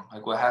wrong.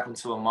 Like what happened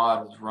to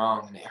Ahmaud was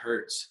wrong and it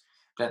hurts.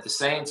 But at the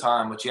same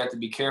time, what you have to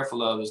be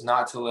careful of is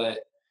not to let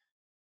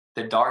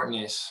the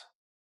darkness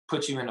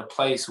put you in a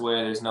place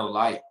where there's no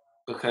light.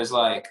 Because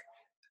like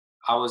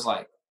I was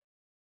like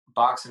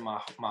boxing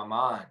my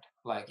mind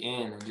like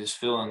in and just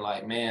feeling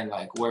like, man,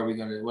 like what are we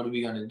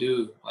gonna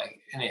do? Like,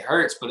 and it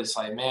hurts, but it's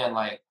like, man,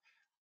 like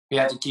we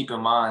have to keep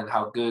in mind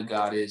how good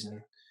God is,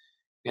 and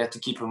we have to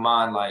keep in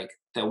mind like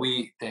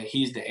that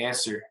He's the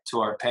answer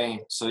to our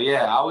pain. So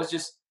yeah, I was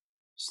just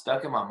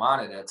stuck in my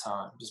mind at that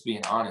time, just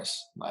being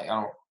honest. Like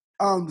I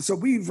don't So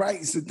so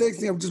the next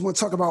thing I just want to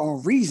talk about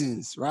on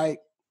reasons, right?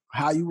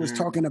 How you was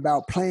talking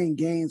about playing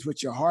games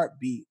with your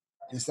heartbeat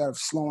instead of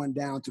slowing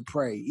down to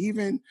pray.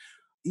 Even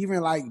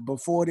like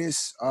before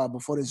this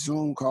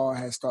Zoom call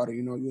had started,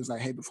 you was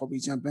like, hey, before we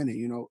jump in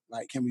it,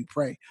 like, can we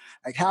pray?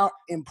 Like how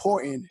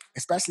important,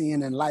 especially in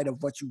the light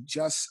of what you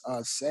just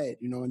said,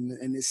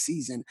 in this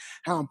season,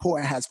 how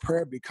important has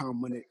prayer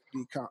become when it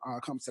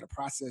comes to the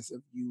process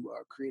of you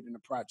creating a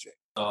project?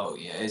 Oh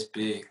yeah, it's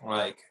big.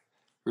 Like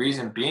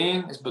reason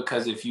being is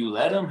because if you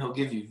let Him, He'll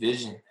give you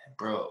vision,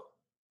 bro.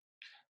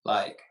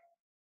 Like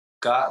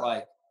God,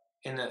 like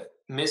in the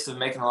midst of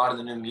making a lot of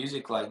the new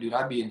music, like dude,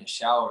 I'd be in the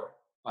shower,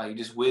 like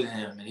just with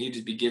Him, and He'd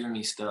just be giving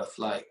me stuff,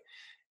 like,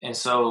 and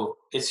so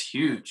it's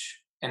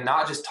huge, and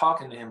not just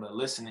talking to Him, but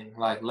listening,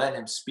 like letting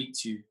Him speak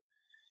to you,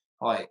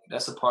 like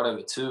that's a part of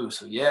it too.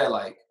 So yeah,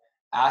 like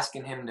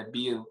asking Him to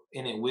be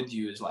in it with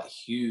you is like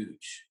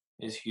huge.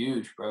 It's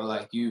huge, bro.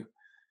 Like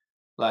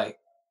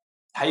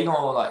how you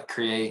gonna like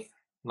create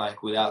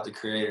like without the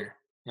creator?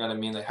 You know what I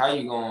mean? Like how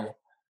you gonna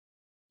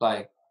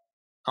like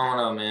I don't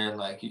know, man.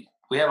 Like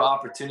we have an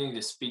opportunity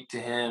to speak to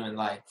Him and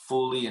like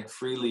fully and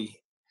freely.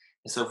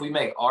 And so if we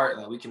make art,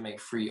 like we can make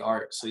free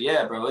art. So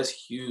yeah, bro, it's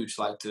huge.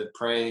 Like to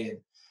pray and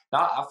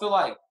not. I feel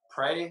like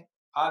pray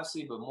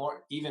obviously, but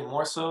even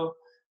more so,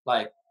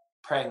 like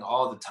praying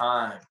all the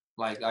time.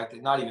 Like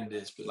not even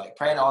this, but like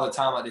praying all the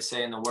time, like they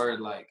say in the Word.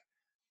 Like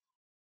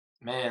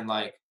man,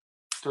 like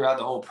throughout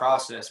the whole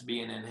process,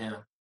 being in Him.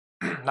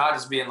 Not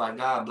just being like,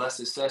 God bless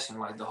this session,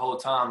 like the whole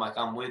time, like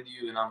I'm with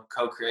you and I'm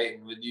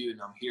co-creating with you and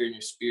I'm hearing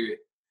your spirit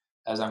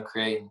as I'm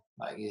creating.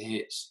 Like it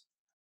hits.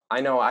 I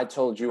know I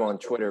told you on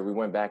Twitter, we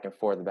went back and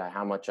forth about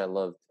how much I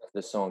loved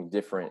the song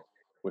Different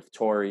with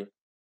Tory.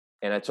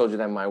 And I told you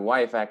that my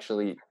wife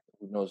actually,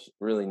 who knows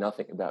really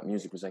nothing about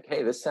music, was like,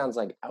 hey, this sounds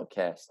like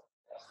Outkast.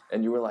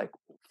 And you were like,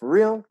 for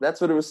real? That's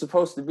what it was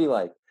supposed to be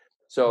like.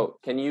 So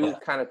can you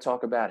kind of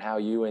talk about how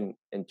you and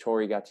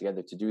Tory got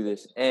together to do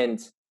this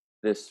and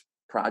this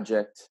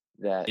project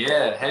that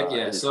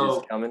is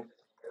coming?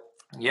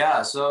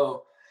 Yeah,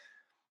 so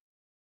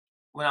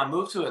when I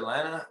moved to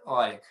Atlanta,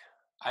 like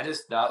I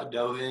just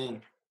dove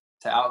in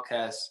to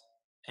Outkast,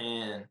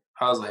 and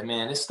I was like,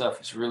 man, this stuff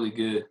is really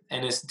good.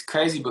 And it's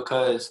crazy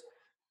because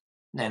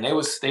man,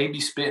 they be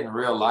spitting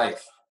real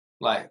life.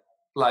 Like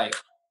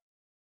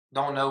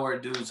don't know where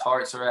dudes'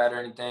 hearts are at or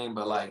anything,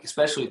 but like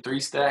especially 3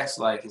 Stacks,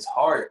 like his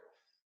heart.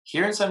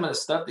 Hearing some of the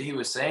stuff that he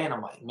was saying,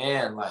 I'm like,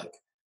 man, like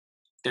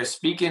they're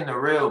speaking the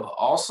real, but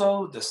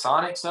also the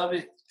sonics of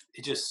it,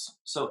 it just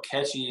so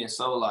catchy and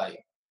so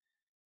like,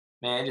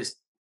 man, it just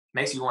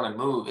makes you want to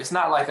move. It's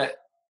not like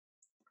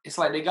it's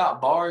like they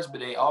got bars,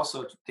 but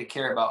they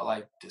care about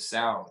like the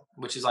sound,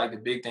 which is like the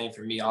big thing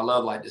for me. I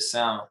love like the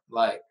sound,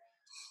 like,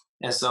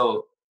 and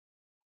so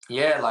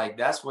yeah, like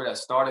that's where that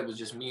started, was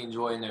just me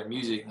enjoying their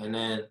music, and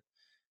then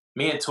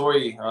me and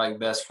Tory are like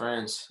best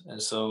friends,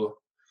 and so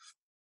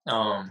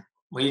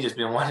we just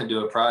been wanting to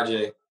do a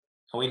project,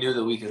 and we knew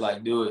that we could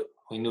like do it.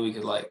 We knew we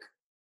could like,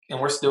 and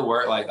we're still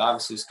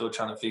obviously still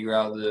trying to figure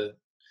out the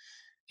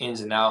ins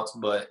and outs,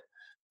 but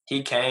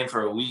he came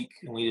for a week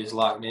and we just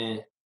locked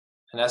in.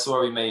 And that's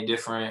where we made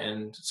Different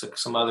and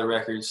some other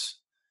records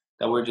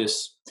that were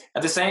just,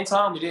 at the same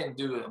time, we didn't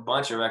do a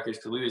bunch of records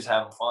because we was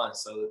having fun.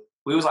 So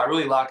we was like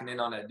really locking in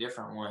on that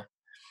Different one.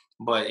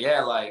 But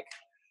yeah, like,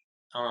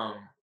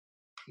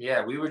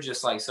 yeah, we were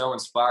just like so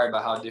inspired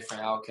by how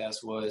different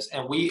Outkast was.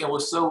 And it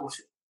was so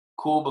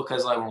cool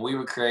because like when we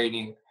were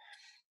creating,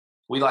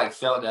 we like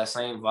felt that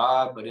same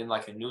vibe, but in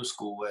like a new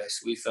school way.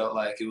 So we felt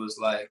like it was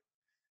like,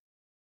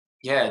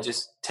 yeah,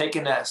 just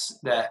taking that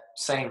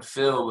same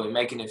feel but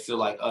making it feel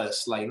like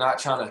us, like not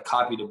trying to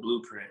copy the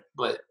blueprint,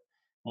 but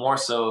more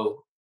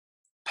so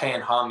paying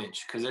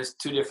homage, because that's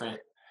two different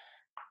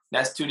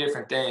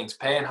things.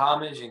 Paying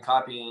homage and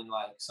copying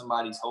like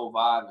somebody's whole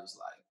vibe is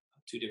like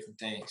two different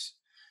things.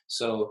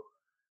 So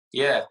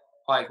yeah,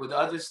 like with the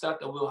other stuff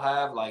that we'll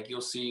have, like you'll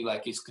see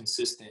like it's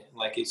consistent,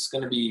 like it's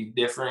gonna be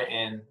different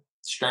and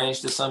strange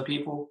to some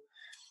people,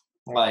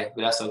 like,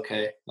 but that's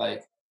okay.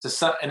 Like,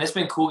 and it's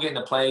been cool getting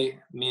to play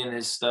me and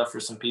his stuff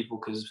for some people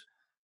because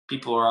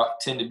people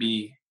tend to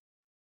be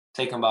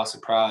taken by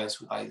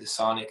surprise with like the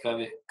sonic of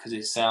it because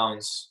it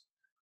sounds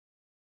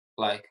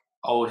like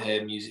old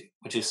head music,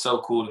 which is so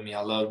cool to me.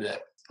 I love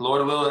that.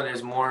 Lord willing,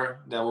 there's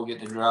more that we'll get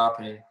to drop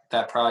in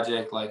that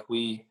project. Like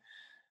we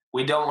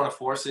don't want to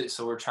force it,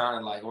 so we're trying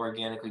to like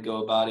organically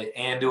go about it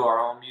and do our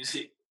own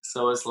music.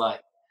 So it's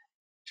like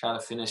trying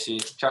to finish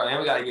it. And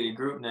we got to get a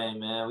group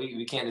name, man.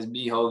 We can't just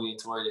be Hovey and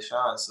Tory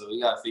Deshawn, so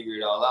we got to figure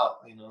it all out,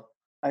 you know?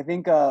 I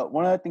think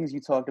one of the things you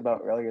talked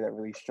about earlier that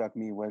really struck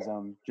me was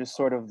just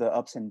sort of the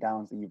ups and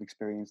downs that you've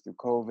experienced through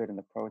COVID and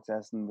the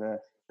protests and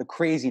the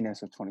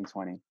craziness of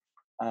 2020.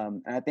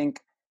 And I think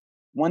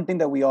one thing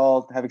that we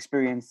all have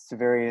experienced to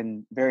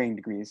varying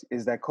degrees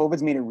is that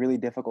COVID's made it really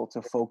difficult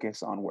to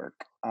focus on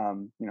work.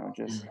 You know,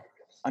 just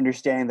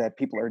understanding that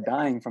people are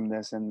dying from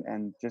this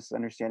and just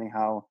understanding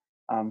how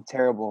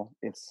terrible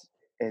it's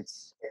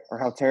or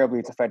how terribly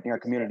it's affecting our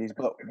communities.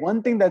 But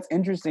one thing that's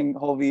interesting,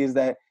 Hovey, is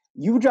that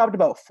you dropped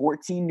about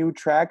 14 new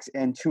tracks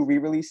and 2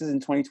 re-releases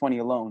in 2020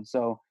 alone.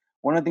 So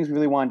one of the things we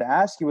really wanted to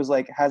ask you was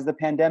like, has the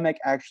pandemic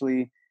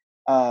actually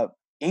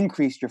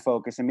increased your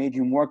focus and made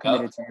you more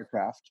committed to your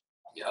craft?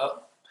 Yep.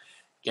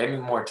 Gave me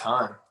more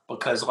time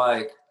because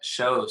like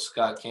shows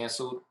got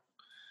canceled.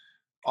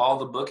 All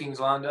the bookings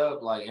lined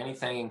up, like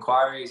anything,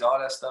 inquiries, all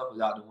that stuff was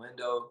out the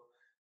window.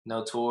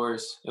 No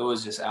tours. It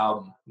was just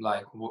album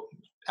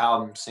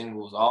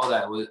singles, all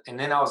that. And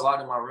then I was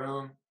locked in my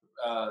room.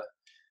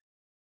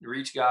 The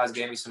Reach guys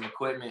gave me some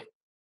equipment,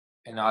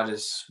 and I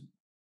just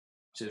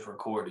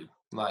recorded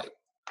like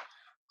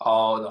the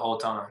whole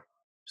time.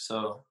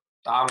 So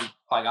I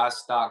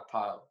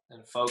stockpiled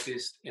and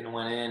focused and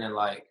went in and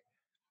like,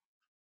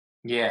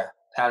 yeah,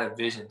 had a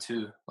vision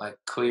too, like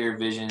clear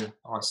vision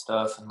on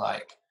stuff and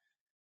like,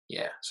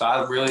 yeah. So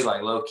I really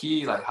like low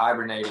key like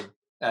hibernated,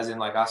 as in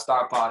like I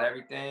stockpiled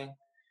everything,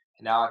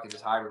 and now I can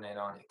just hibernate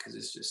on it because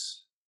it's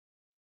just,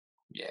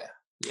 yeah,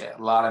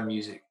 a lot of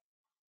music,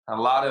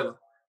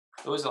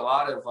 it was a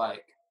lot of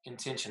like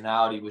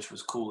intentionality, which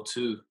was cool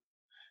too,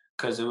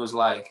 because it was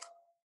like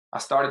I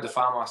started to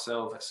find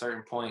myself at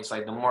certain points,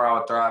 like the more I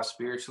would thrive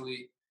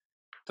spiritually,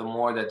 the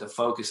more that the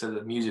focus of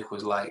the music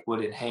was like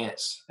would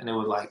enhance, and it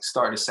would like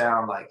start to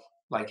sound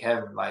like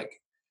heaven.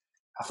 Like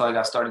I feel like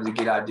I started to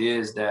get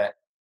ideas that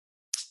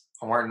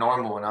weren't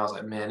normal, and I was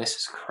like, man, this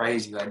is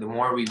crazy. Like the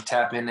more we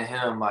tap into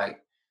him,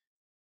 like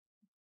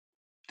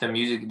the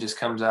music just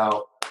comes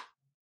out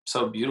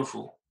so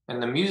beautiful.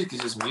 And the music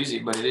is just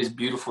music, but it is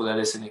beautiful that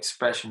it's an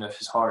expression of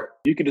his heart.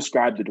 You could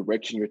describe the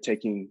direction you're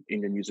taking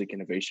in your music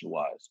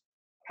innovation-wise.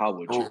 How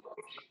would you?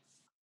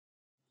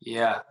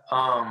 Yeah.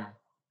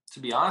 To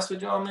be honest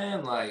with y'all,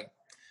 man, like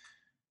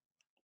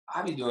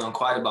I be doing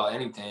quite about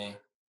anything,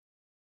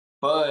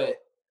 but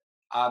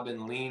I've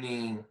been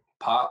leaning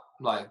pop,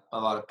 like a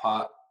lot of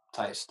pop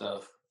type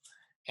stuff.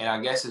 And I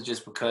guess it's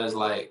just because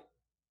like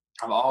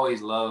I've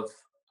always loved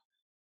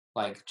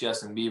like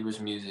Justin Bieber's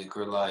music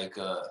or like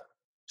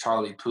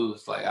Charlie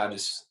Puth. Like I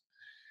just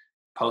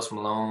Post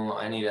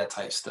Malone, any of that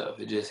type stuff.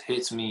 It just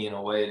hits me in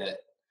a way that,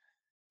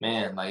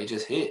 man, like it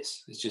just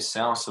hits. It just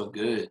sounds so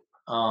good.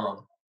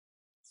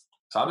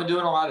 So I've been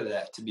doing a lot of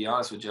that, to be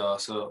honest with y'all.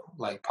 So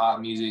like pop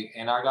music,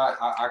 and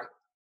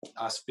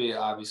I spit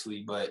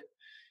obviously, but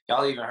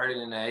y'all even heard it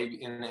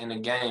in the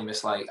game.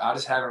 It's like I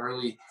just haven't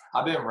really.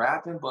 I've been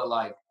rapping, but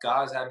like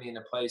God's had me in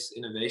a place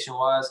innovation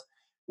wise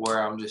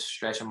where I'm just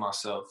stretching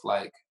myself.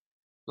 Like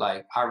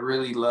I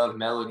really love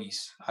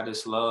melodies. I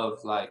just love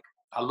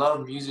I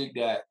love music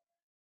that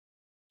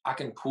I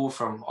can pull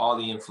from all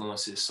the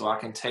influences. So I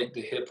can take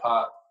the hip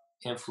hop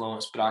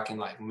influence, but I can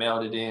like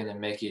meld it in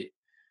and make it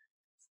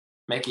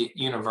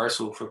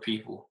universal for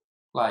people.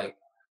 Like,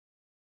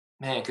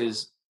 man,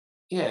 because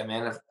yeah,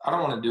 man, if I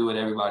don't want to do what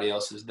everybody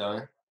else has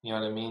done. You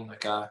know what I mean?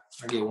 Like I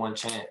get one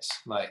chance.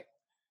 Like,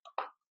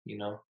 you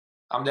know,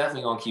 I'm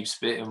definitely gonna keep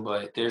spitting,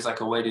 but there's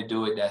like a way to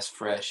do it that's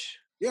fresh.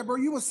 Yeah, bro,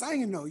 you was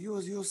singing though. You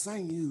was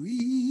singing.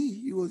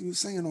 You was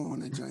singing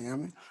on that joint. I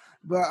mean,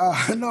 but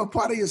no,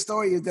 part of your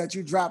story is that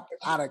you dropped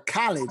out of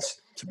college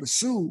to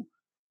pursue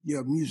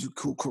your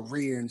musical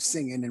career and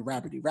singing and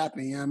rapping, you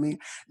know what I mean?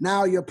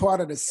 Now you're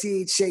part of the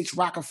CHH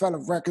Rockefeller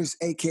Records,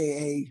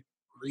 aka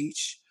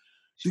Reach.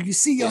 Do you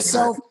see Yes, sir.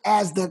 yourself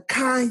as the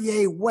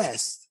Kanye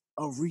West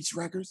of Reach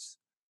Records?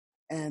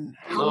 And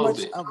A how little much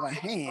bit. of a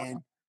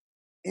hand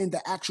in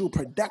the actual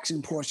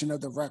production portion of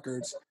the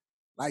records,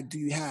 like, do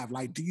you have?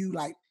 Like, do you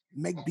like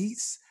make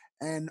beats?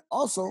 And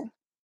also,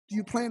 do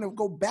you plan to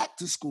go back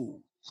to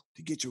school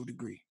to get your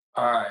degree?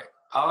 All right.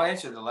 I'll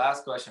answer the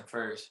last question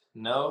first.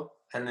 No.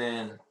 And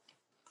then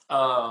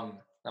I'm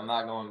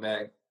not going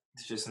back.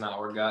 It's just not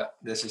work out.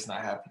 That's just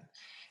not happening.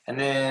 And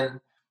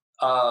then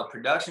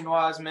production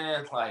wise,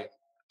 man, like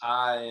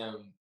I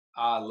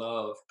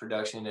love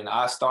production, and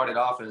I started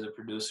off as a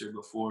producer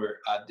before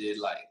I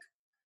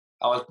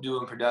was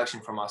doing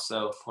production for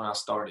myself when I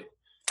started.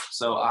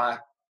 So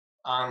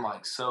I'm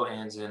like so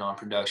hands in on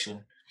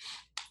production.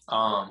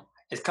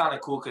 It's kind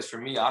of cool because for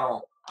me, I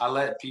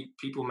let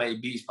people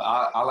make beats, but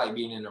I like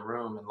being in the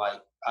room, and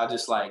like I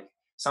just like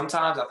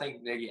sometimes I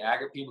think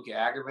people get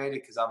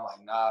aggravated because I'm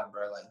like, nah,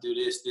 bro, like do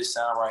this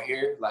sound right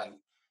here, like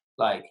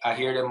I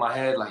hear it in my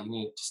head, like you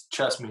need to just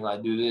trust me,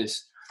 like do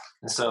this.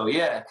 And so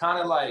yeah, kind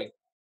of like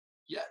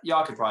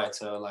y'all could probably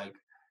tell, like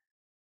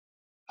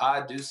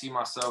I do see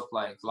myself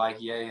like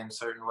Ye in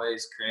certain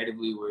ways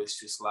creatively, where it's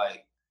just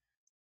like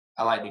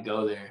I like to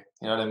go there.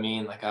 You know what I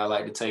mean? Like I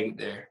like to take it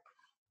there.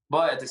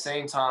 But at the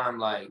same time,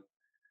 like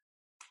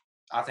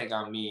I think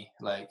I'm me.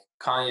 Like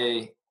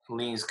Kanye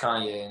leans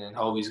Kanye, and then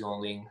Hovey's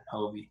gonna lean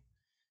Hovey.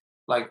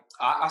 Like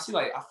I see,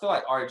 like I feel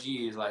like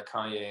RG is like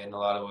Kanye in a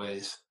lot of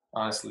ways.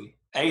 Honestly,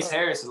 Ace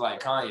Harris is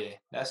like Kanye.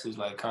 That's who's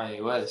like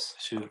Kanye West.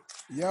 Shoot.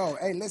 Yo,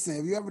 hey, listen,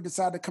 if you ever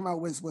decide to come out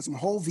with some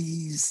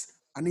Hovies,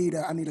 I need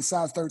a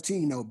size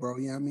 13 though, bro.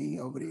 You know what I mean?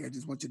 Over there. I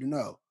just want you to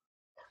know.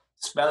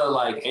 Spell it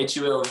like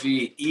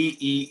HULVEEEEES.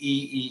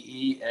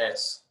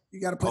 You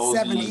gotta put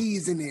 7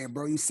 E's in there,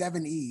 bro. You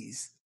 7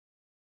 E's.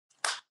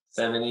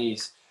 7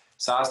 E's.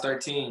 Size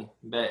 13.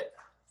 Bet.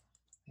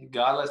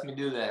 God lets me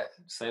do that.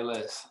 Say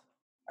less.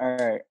 All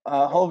right.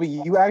 Hovey,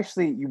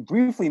 you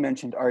briefly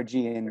mentioned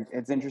RG, and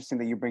it's interesting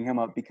that you bring him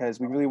up because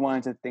we really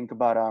wanted to think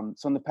about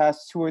so in the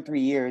past 2 or 3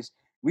 years,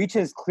 Reach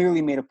has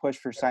clearly made a push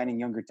for signing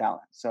younger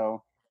talent.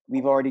 So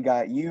we've already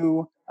got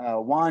you,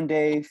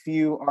 Wande,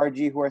 Few,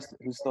 RG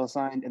who's still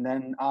signed, and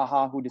then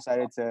Aha who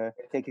decided to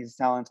take his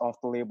talents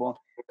off the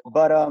label.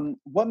 But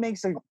what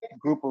makes a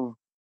group of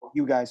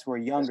you guys who are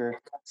younger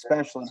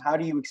special, and how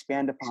do you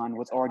expand upon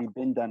what's already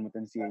been done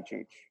within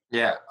CHH?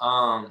 Yeah.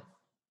 I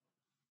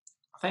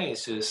think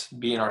it's just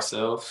being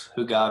ourselves,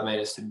 who God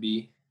made us to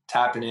be,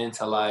 tapping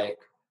into like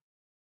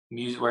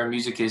music, where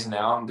music is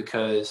now,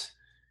 because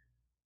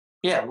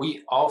yeah,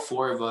 we all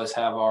 4 of us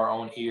have our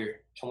own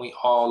ear, and we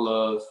all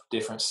love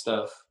different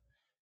stuff.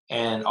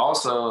 And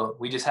also,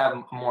 we just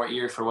have more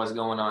ear for what's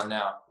going on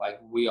now. Like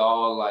we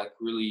all like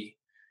really,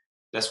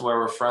 that's where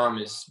we're from,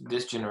 is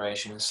this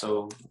generation.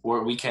 So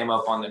we came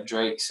up on the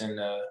Drakes and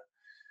the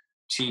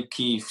Chief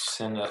Keefs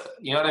and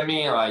you know what I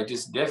mean? Like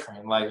just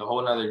different, like a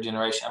whole nother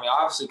generation. I mean,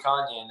 obviously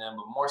Kanye and them,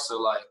 but more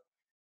so like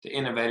the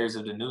innovators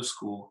of the new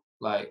school,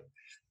 like,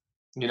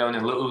 you know, and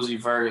then Lil Uzi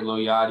Vert, Lil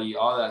Yachty,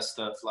 all that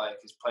stuff,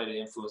 like, has played an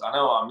influence. I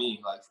know on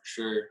me, like, for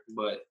sure,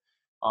 but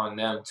on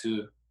them,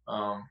 too.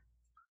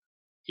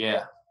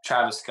 Yeah,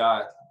 Travis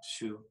Scott,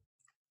 shoot.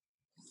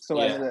 So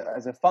Yeah.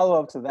 as a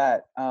follow up to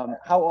that,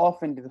 how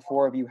often do the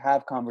 4 of you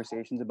have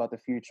conversations about the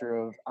future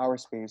of our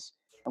space,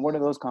 and what are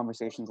those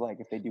conversations like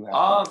if they do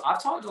happen?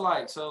 I've talked to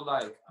I've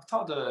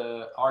talked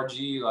to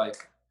RG,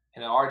 like,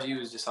 and RG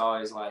was just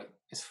always like,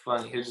 it's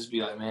funny. He'll just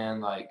be like,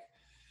 man, like,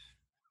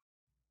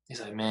 he's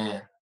like, man,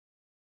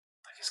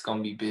 like, it's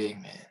gonna be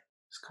big, man.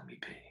 It's gonna be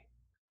big.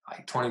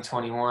 Like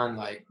 2021,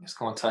 like, it's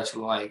gonna touch,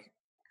 like,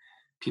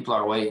 people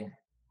are waiting.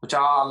 Which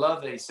I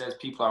love that he says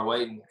people are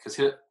waiting, because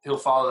he'll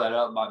follow that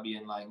up by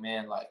being like,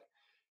 man, like,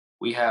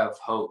 we have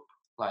hope,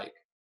 like,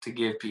 to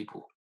give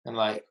people, and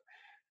like,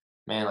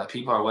 man, like,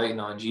 people are waiting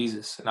on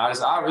Jesus. And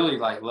I really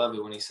like love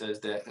it when he says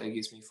that. It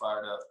gets me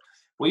fired up.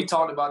 We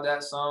talked about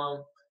that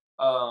song.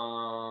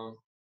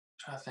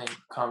 Trying to think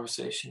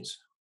conversations.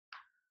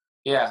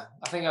 Yeah,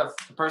 I think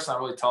the person I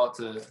really talked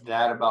to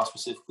that about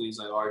specifically is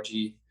like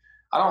RG.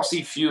 I don't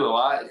see Few a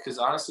lot, because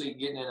honestly,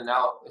 getting in and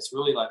out, it's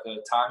really like a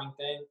timing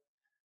thing,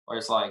 where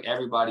it's like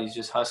everybody's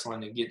just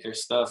hustling to get their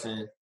stuff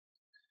in.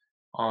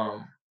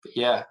 But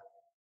yeah,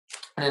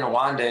 and then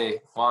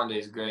Wande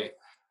is great.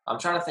 I'm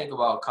trying to think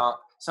about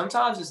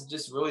sometimes it's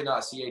just really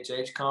not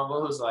CHH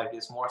combos. Like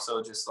it's more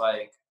so just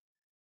like,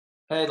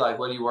 hey, like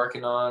what are you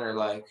working on, or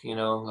like, you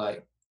know,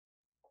 like,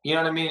 you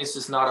know what I mean? It's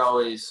just not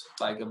always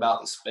like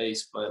about the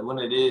space, but when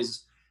it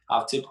is,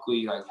 I've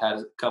typically like had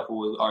a couple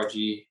with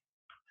RG,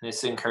 and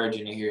it's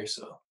encouraging to hear.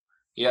 So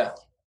yeah.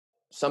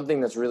 Something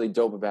that's really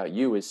dope about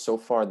you is so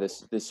far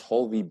this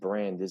Hovey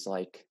brand is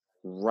like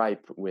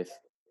ripe with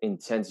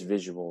intense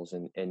visuals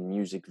and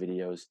music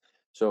videos.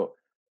 So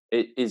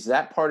is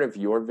that part of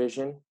your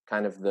vision,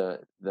 kind of the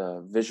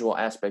visual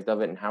aspect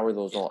of it, and how are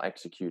those all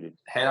executed?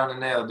 Head on the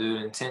nail,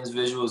 dude. Intense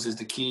visuals is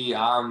the key.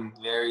 I'm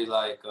very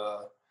like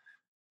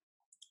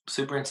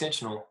super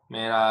intentional,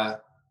 man.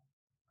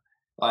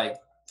 like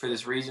for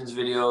this Reasons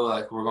video,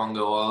 like we're gonna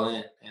go all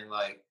in, and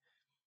like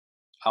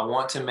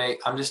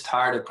I'm just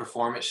tired of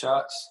performance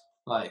shots.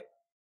 Like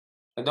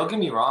don't get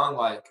me wrong,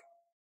 like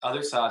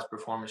other sides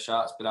performance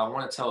shots, but I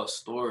want to tell a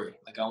story.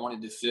 Like I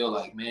wanted to feel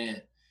like,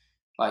 man,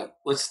 like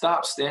let's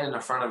stop standing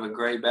in front of a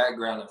great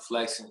background and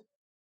flexing.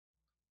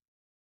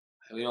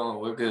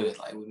 We're good.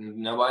 Like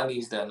nobody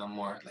needs that no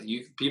more. Like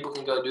people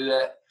can go do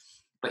that.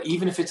 But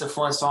even if it's a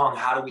fun song,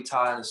 how do we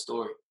tie in the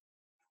story?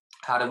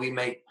 How do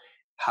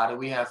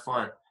we have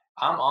fun?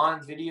 I'm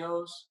on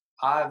videos.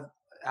 I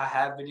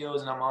have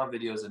videos and I'm on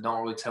videos that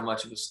don't really tell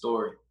much of a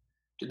story.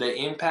 Do they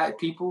impact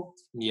people?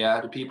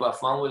 Yeah. Do people have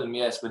fun with them?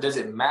 Yes. But does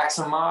it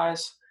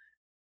maximize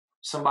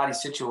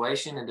somebody's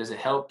situation and does it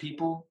help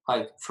people?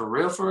 Like for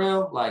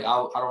real? Like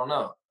I don't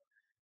know.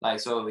 Like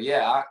so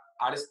yeah,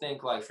 I just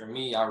think like for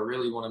me, I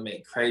really want to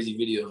make crazy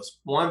videos.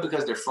 One,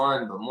 because they're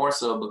fun, but more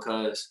so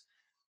because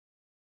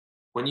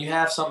when you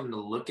have something to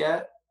look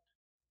at,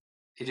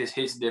 it just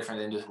hits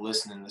different than just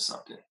listening to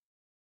something.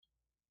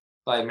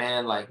 Like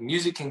man, like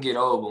music can get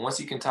old, but once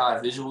you can tie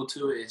a visual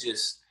to it,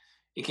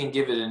 it can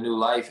give it a new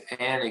life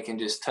and it can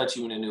just touch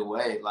you in a new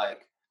way.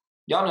 Like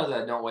y'all know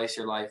that Don't Waste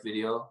Your Life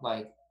video.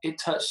 Like it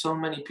touched so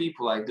many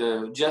people. Like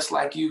the Just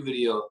Like You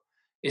video,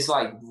 it's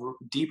like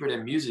deeper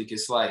than music.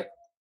 It's like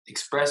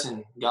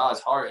expressing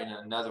God's heart in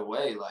another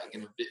way. Like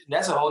and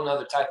that's a whole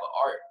nother type of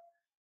art.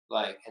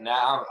 Like and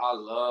I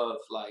love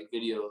like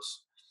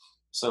videos.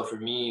 So for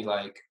me,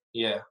 like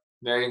yeah,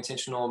 very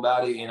intentional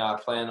about it, and I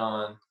plan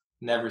on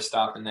never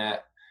stopping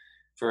that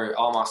for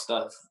all my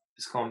stuff.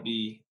 It's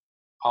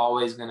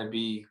always gonna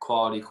be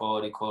quality.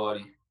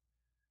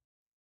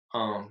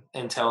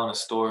 And telling a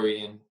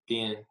story and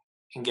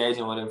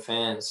engaging with them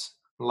fans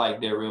like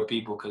they're real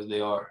people because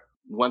they are.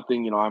 One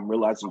thing, I'm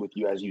realizing with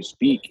you as you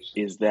speak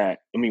is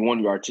that, one,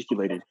 you're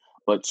articulated,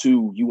 but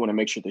two, you want to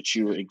make sure that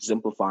you're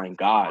exemplifying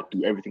God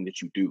through everything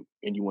that you do,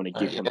 and you want to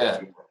give him the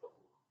glory.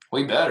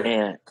 We better.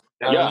 And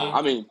you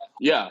know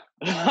yeah,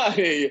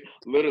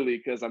 literally,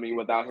 because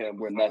without him,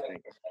 we're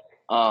nothing.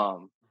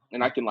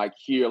 And I can like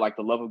hear like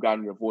the love of God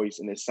in your voice,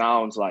 and it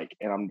sounds like,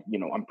 and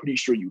I'm pretty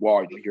sure you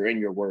are. You're in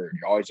your word.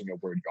 You're always in your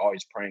word. You're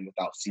always praying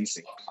without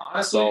ceasing.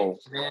 Honestly,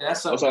 man,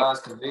 that's something God's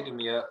convicting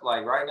me of.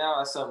 Like right now,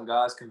 that's something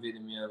God's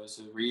convicting me of is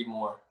to read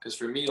more. Because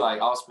for me,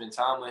 like I'll spend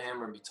time with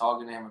Him or be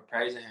talking to Him or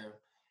praising Him,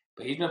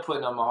 but He's been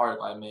putting on my heart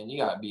like, man, you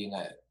gotta be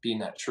in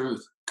that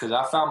truth. Because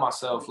I found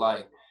myself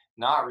like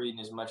not reading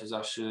as much as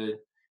I should,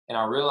 and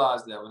I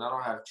realized that when I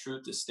don't have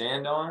truth to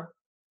stand on,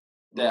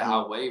 that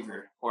I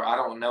waver or I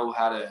don't know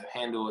how to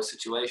handle a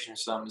situation or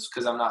something. It's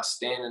because I'm not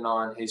standing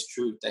on His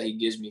truth that He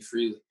gives me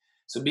freely.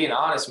 So being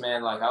honest,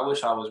 man, like I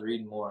wish I was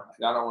reading more.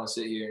 Like I don't want to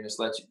sit here and just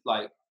let you.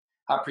 Like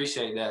I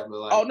appreciate that, but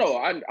like, oh no,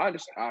 I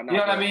understand. You know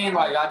what I mean?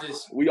 Like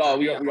we all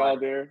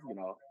there.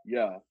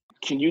 Yeah.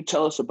 Can you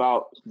tell us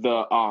about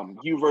the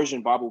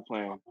YouVersion Bible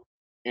plan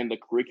and the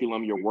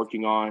curriculum you're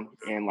working on,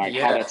 and like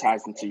how that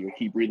ties into your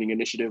Keep Breathing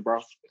initiative,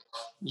 bro?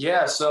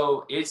 Yeah,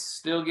 so it's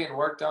still getting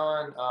worked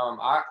on.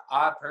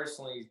 I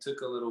personally took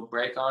a little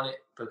break on it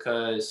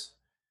because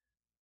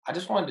I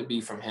just wanted to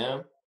be from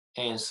Him,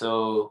 and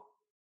so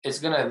it's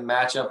gonna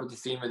match up with the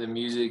theme of the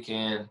music,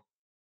 and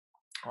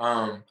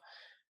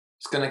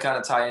it's gonna kind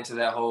of tie into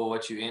that whole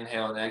what you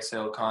inhale and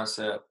exhale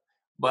concept.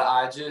 But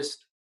I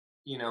just,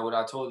 what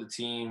I told the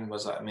team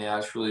was like, man, I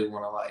just really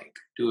want to like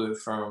do it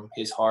from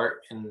His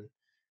heart, and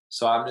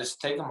so I'm just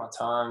taking my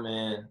time,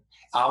 and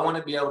I want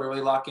to be able to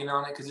really lock in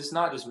on it because it's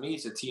not just me;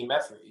 it's a team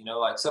effort.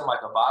 Like something like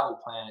a Bible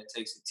plan, it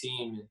takes a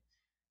team, and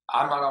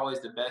I'm not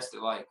always the best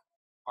at like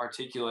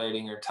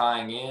articulating or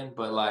tying in,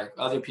 but like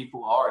other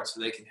people are, so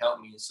they can help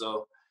me.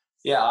 So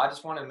yeah, I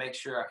just want to make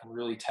sure I can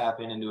really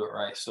tap in and do it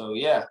right. So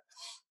yeah,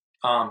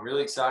 I'm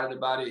really excited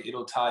about it.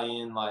 It'll tie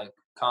in like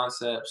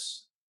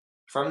concepts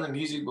from the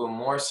music, but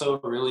more so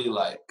really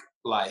like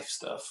life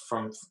stuff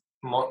from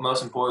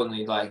most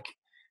importantly, like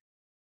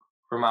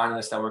reminding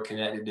us that we're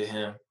connected to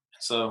Him.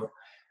 So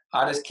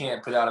I just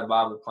can't put out a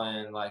Bible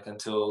plan like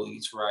until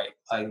it's right,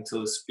 like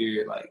until the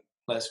Spirit like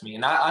bless me.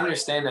 And I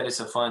understand that it's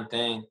a fun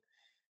thing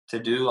to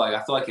do. Like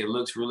I feel like it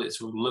looks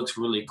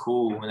really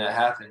cool when that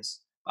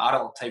happens. I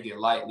don't take it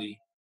lightly.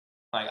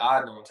 Like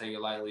I don't take it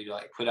lightly to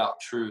like put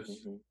out truth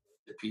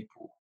to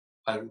people.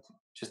 Like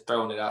just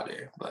throwing it out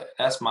there. But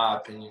that's my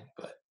opinion.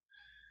 But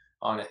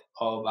on it.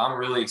 I'm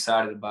really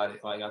excited about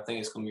it. Like I think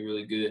it's gonna be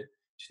really good.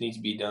 Just needs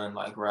to be done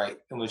like right.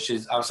 And which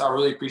is I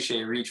really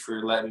appreciate Reach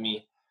for letting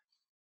me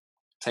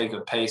take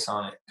a pace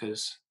on it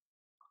because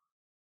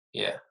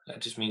yeah, that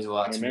just means a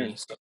lot to me.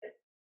 So.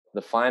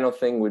 The final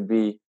thing would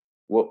be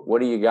what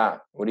do you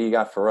got? What do you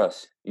got for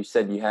us? You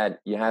said you had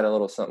a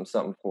little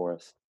something for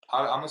us.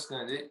 I'm just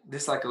gonna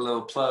this like a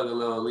little plug, a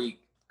little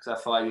leak, because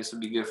I feel like this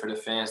would be good for the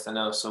fans to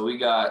know. So we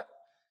got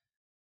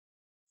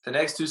the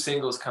next 2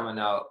 singles coming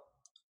out.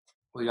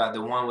 We got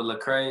the one with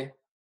Lecrae,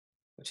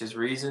 which is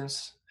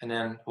Reasons, and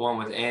then one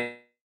with Andy.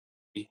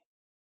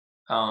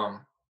 I'm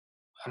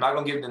not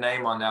gonna give the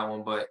name on that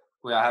one, but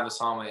I have a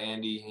song with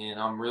Andy, and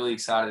I'm really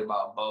excited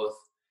about both.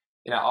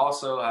 And I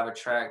also have a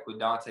track with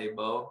Dante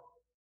Bowe.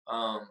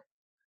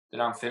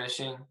 that I'm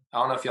finishing. I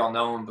don't know if y'all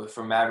know him, but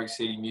from Maverick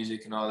City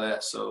Music and all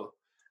that. So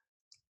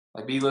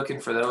like be looking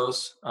for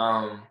those.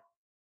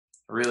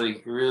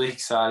 Really, really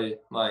excited.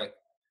 Like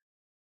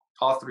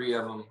all three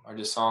of them are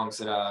just songs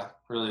that I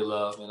really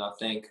love. And I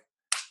think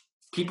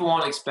people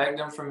won't expect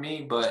them from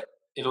me, but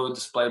it'll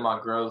display my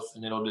growth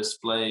and it'll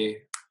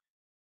display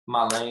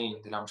my lane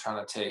that I'm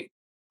trying to take,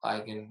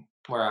 like in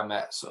where I'm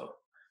at. So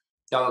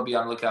y'all will be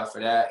on the lookout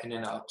for that. And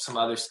then some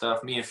other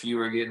stuff. Me and Few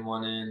are getting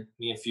one in.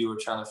 Me and Few are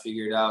trying to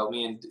figure it out.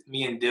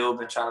 Me and Dill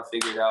been trying to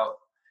figure it out.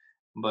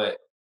 But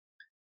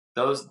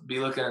those, be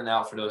looking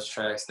out for those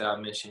tracks that I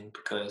mentioned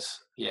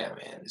because yeah,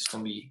 man, it's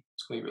gonna be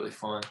really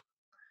fun.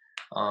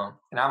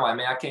 And I'm like,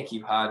 man, I can't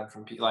keep hiding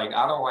from people. Like,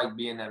 I don't like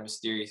being that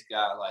mysterious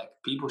guy. Like,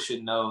 people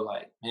should know,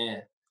 like, man,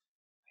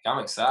 like, I'm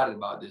excited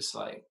about this.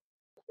 Like,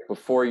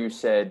 Before you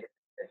said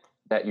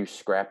that you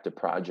scrapped the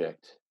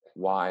project,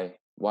 why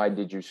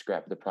did you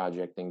scrap the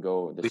project and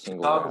go the we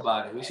single? should talk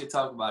about it. We should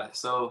talk about it.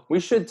 So we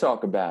should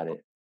talk about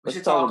it. We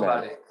should talk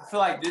about it. I feel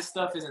like this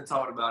stuff isn't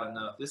talked about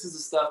enough. This is the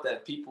stuff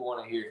that people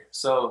want to hear.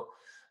 So,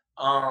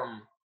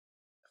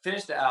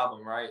 finished the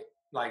album, right?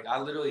 Like, I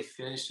literally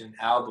finished an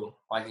album,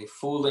 like a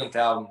full-length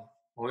album.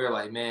 We were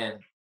like, man,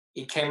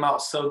 it came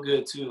out so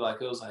good too.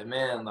 Like, it was like,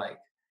 man, like,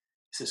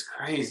 this is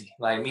crazy.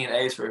 Like, me and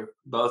Ace were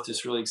both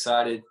just really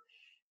excited.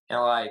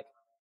 And like,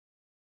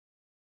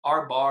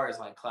 our bar is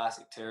like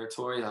classic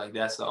territory. Like,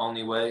 that's the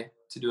only way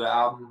to do an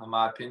album, in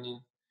my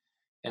opinion.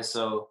 And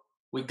so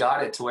we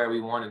got it to where we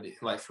wanted it,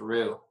 like, for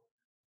real.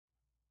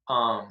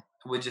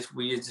 We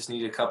just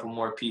need a couple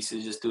more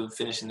pieces, just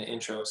finishing the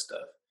intro and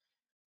stuff.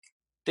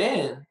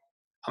 Then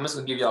I'm just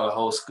gonna give y'all a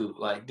whole scoop.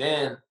 Like,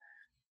 then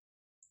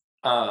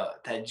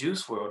that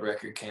Juice WRLD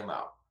record came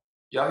out.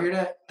 Y'all hear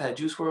that? That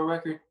Juice WRLD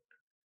record?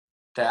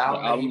 The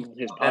album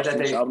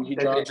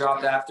that they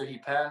dropped after he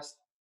passed.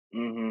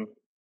 Mm-hmm.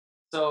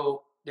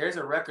 So there's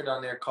a record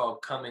on there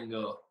called Come and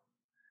Go.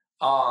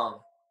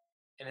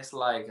 And it's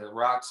like a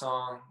rock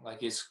song.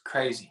 Like, it's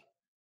crazy.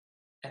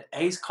 And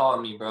Ace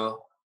called me,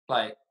 bro.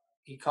 Like,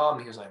 he called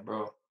me. He was like,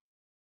 bro.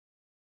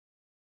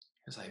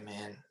 He was like,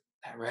 man,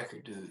 that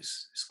record, dude,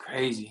 is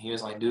crazy. He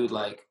was like, dude,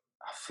 like,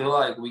 I feel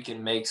like we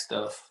can make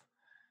stuff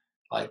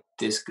like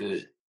this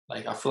good.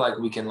 Like, I feel like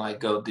we can like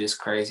go this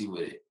crazy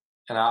with it.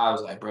 And I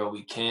was like, bro,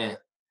 we can.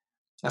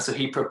 And so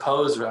he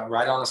proposed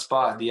right on the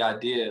spot the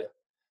idea.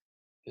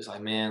 He was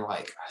like, man,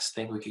 like, I just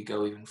think we could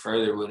go even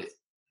further with it.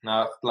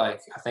 Now,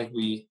 like, I think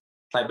we,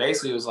 like,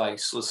 basically it was like,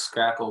 let's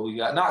scrap what we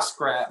got. Not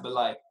scrap, but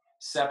like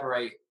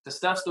separate. The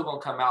stuff's still gonna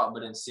come out,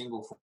 but in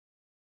single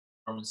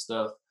form and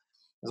stuff.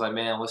 It was like,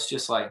 man, let's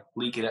just like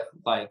leak it,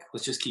 like,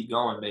 let's just keep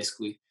going,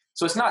 basically.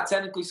 So it's not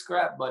technically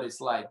scrap, but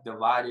it's like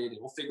divided, and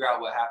we'll figure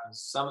out what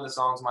happens. Some of the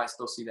songs might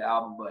still see the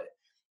album, but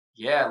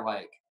yeah,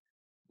 like,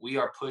 we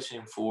are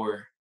pushing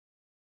for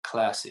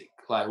classic.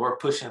 Like, we're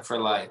pushing for,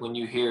 like, when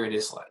you hear it,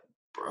 it's like,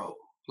 bro,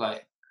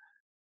 like,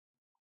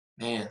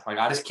 man, like,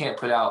 I just can't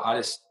put out,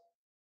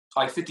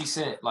 like 50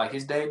 Cent, like,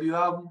 his debut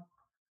album,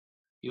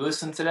 you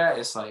listen to that,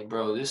 it's like,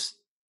 bro, this,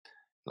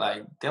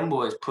 like, them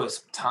boys put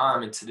some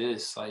time into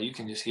this. Like, you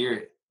can just hear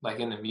it, like,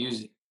 in the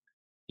music,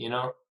 you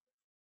know?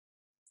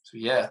 So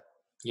yeah,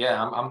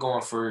 I'm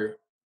going for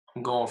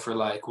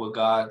like what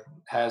God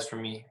has for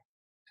me,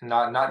 and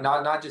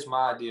not just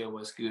my idea of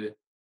what's good,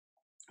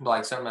 but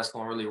like something that's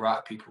gonna really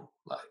rock people.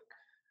 Like,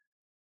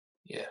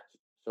 yeah.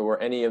 So were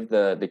any of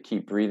the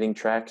Keep Breathing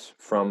tracks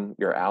from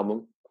your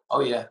album?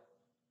 Oh yeah,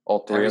 all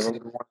three of them.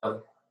 One of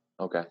them.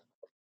 Okay,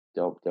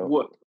 dope.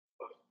 What?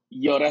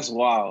 Yo, that's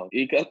wild.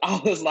 Because I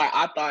was like,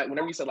 I thought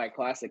whenever you said like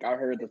classic, I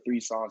heard the 3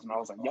 songs and I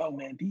was like, yo,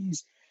 man,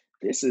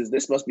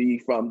 this must be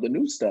from the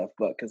new stuff.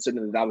 But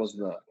considering that was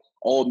the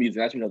old music,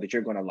 that's that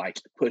you're gonna like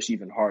push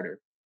even harder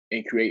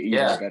and create even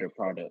a better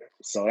product.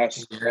 So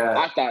that's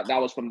I thought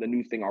that was from the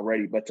new thing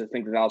already, but to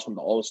think that was from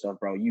the old stuff,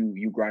 bro,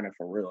 you grinding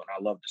for real, and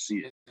I love to see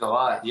it. A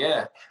lot,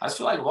 yeah. I just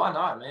feel like, why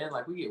not, man?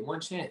 Like, we get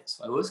one chance.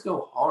 Like, let's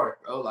go hard,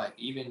 bro. Like,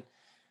 even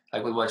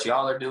like with what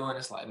y'all are doing,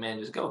 it's like, man,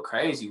 just go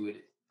crazy with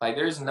it. Like,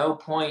 there's no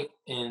point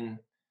in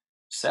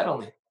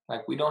settling.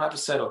 Like, we don't have to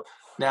settle.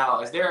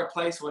 Now, is there a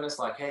place when it's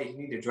like, hey, you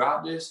need to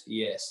drop this?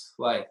 Yes.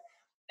 Like,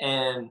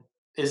 and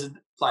is it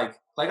like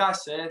I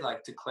said,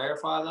 like, to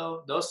clarify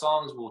though, those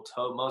songs will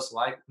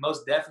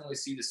most definitely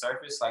see the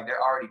surface. Like,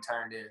 they're already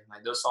turned in.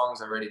 Like, those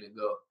songs are ready to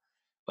go.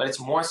 But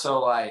it's more so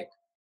like,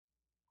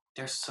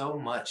 there's so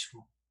much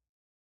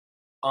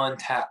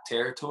untapped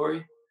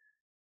territory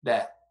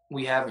that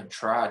we haven't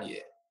tried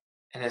yet.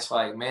 And it's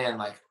like, man,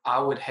 like, I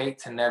would hate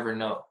to never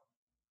know.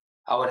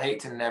 I would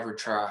hate to never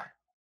try.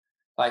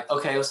 Like,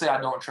 okay, let's say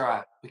I don't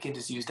try. We can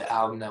just use the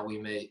album that we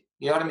made.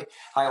 You know what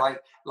I mean?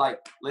 Like,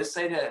 let's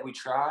say that we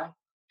try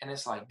and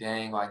it's like,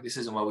 dang, like, this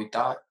isn't what we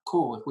thought.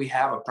 Cool. If we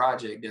have a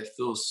project that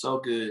feels so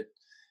good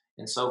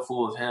and so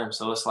full of him.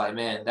 So it's like,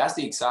 man, that's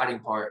the exciting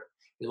part,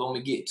 is when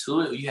we get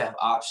to it, you have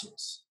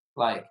options.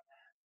 Like,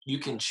 you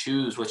can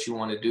choose what you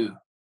want to do.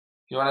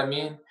 You know what I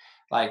mean?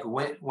 Like,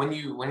 when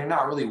you're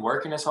not really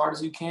working as hard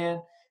as you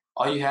can,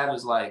 all you have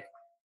is like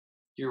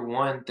your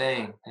one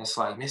thing. And it's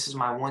like, this is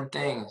my one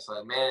thing. It's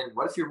like, man,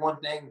 what if your one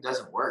thing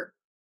doesn't work?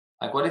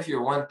 Like, what if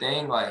you're one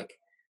thing? Like,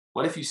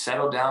 what if you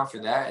settle down for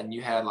that and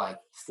you had like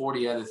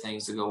 40 other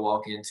things to go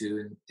walk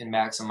into and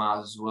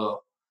maximize as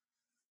well?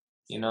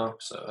 You know,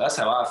 so that's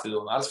how I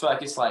feel. I just feel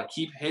like it's like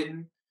keep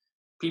hitting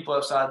people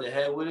upside the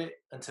head with it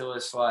until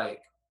it's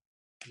like,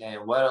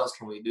 man, what else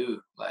can we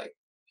do? Like,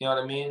 you know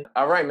what I mean?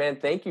 All right, man.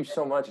 Thank you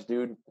so much,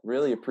 dude.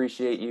 Really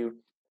appreciate you.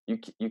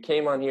 You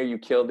came on here, you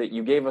killed it.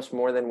 You gave us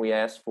more than we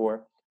asked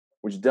for,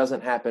 which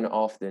doesn't happen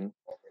often.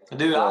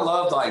 Dude, I So,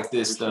 love like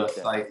this appreciate stuff.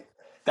 that. Like,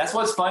 that's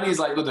what's funny is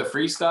like with the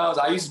freestyles,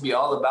 I used to be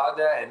all about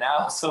that. And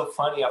now it's so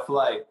funny. I feel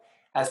like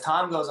as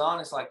time goes on,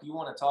 it's like you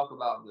want to talk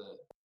about the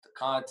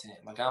content.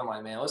 Like, I'm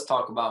like, man, let's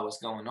talk about what's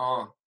going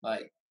on.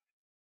 Like,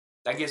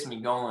 that gets me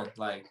going.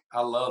 Like,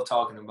 I love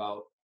talking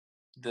about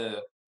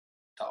the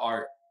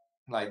art.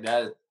 Like,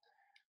 that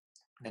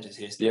just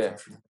hits Yeah.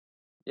 different for me.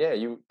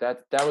 Yeah,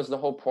 that was the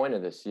whole point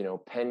of this,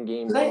 pen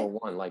game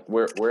 101. Like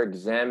we're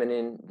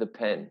examining the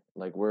pen.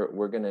 Like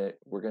we're gonna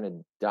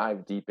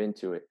dive deep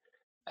into it.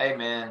 Hey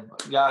man,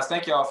 guys,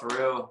 thank y'all for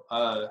real.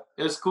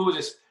 It was cool.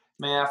 Just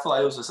man, I feel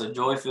like it was just a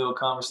joy-filled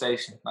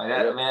conversation. Like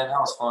that, Yep. man, that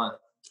was fun.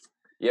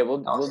 Yeah, we'll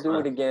do fun.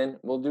 it again.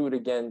 We'll do it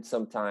again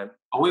sometime.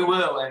 We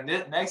will, and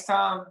next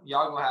time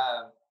y'all gonna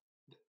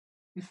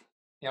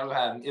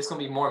have it's gonna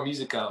be more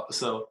music out.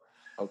 So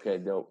Okay,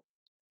 dope.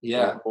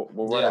 yeah,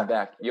 We'll run it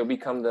back. You'll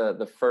become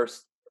the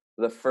first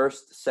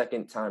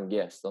second time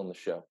guest on the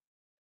show.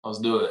 let's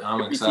do it. I'm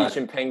You'll be excited.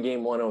 teaching Pen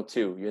Game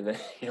 102.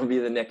 You'll be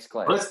the next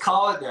class. Let's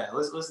call it that.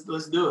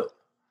 Let's do it.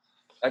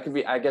 That could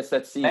be. I guess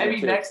that's season Maybe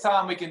 2. next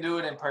time we can do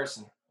it in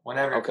person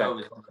whenever Okay.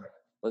 COVID.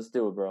 Let's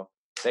do it, bro.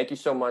 Thank you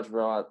so much,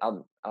 bro.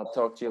 I'll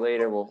talk to you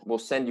later. We'll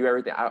send you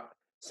everything.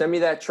 Send me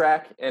that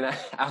track, and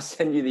I'll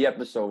send you the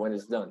episode when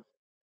it's done.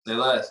 Say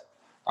less.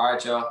 All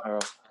right, y'all.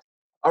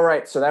 All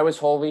right. So that was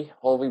Holvey.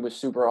 Holvey was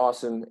super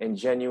awesome and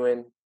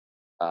genuine,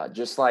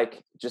 just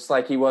like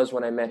he was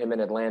when I met him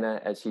in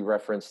Atlanta. As he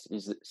referenced,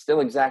 he's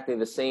still exactly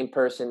the same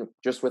person,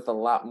 just with a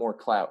lot more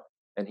clout,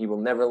 and he will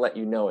never let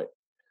you know it.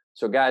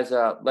 So, guys,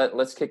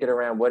 let's kick it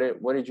around.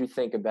 What did you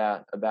think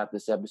about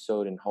this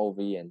episode and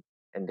Holvey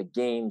and the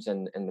games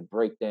and the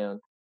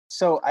breakdown?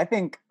 So I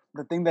think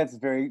the thing that's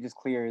very just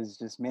clear is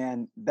just,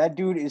 man, that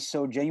dude is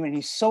so genuine.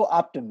 He's so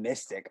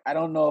optimistic. I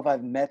don't know if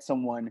I've met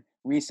someone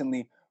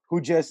recently who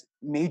just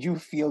made you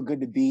feel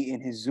good to be in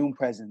his Zoom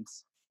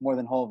presence more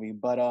than Holvey.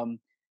 But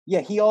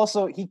yeah, he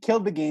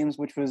killed the games,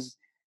 which was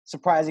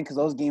surprising because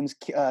those games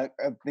are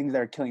things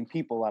that are killing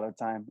people a lot of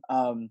the time.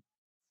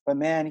 But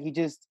man,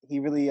 he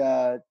really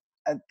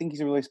I think he's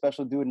a really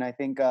special dude, and I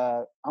think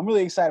I'm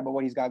really excited about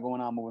what he's got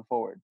going on moving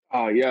forward.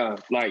 Oh yeah,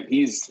 like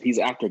he's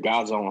after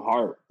God's own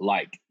heart.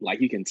 Like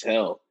you can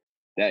tell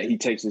that he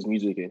takes his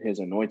music and his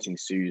anointing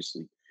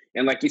seriously.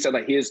 And like you said,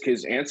 like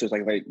his answers,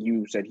 like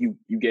you said, you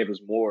gave us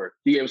more.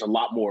 He gave us a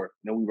lot more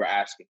than we were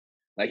asking.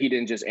 Like he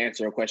didn't just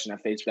answer a question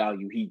at face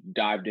value. He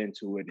dived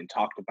into it and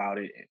talked about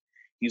it. And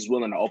he's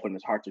willing to open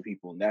his heart to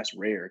people, and that's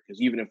rare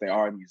because even if they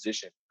are a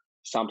musician,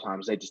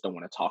 sometimes they just don't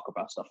want to talk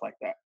about stuff like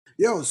that.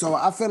 Yo, so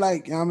I feel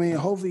like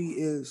Hovey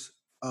is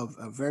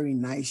a very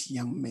nice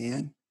young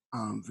man.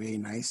 Very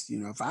nice.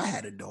 If I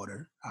had a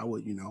daughter, I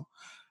would,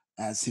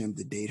 ask him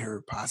to date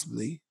her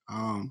possibly.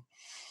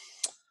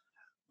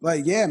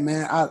 But yeah,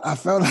 man, I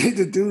felt like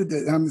the dude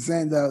that I'm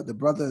saying the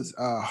brother's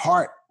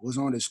heart was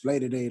on display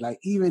today. Like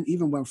even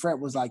when Fred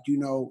was like,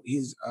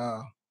 his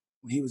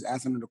when he was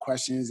asking him the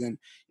questions and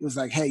he was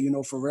like, hey,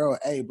 for real,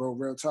 hey, bro,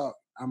 real talk.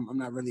 I'm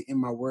not really in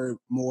my word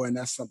more, and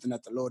that's something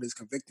that the Lord is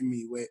convicting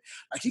me with.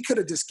 Like he could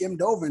have just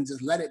skimmed over and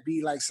just let it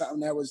be like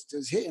something that was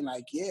just hitting.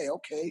 Like, yeah,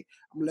 okay,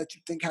 I'm gonna let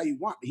you think how you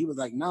want. But he was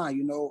like, nah,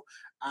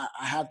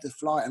 I have this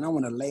flaw and I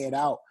want to lay it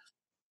out.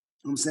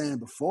 I'm saying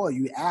before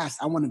you asked,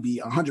 I want to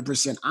be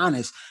 100%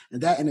 honest,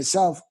 and that in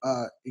itself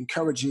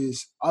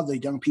encourages other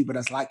young people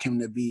that's like him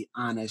to be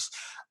honest.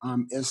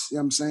 I'm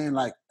saying,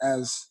 like,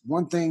 as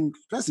one thing,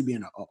 especially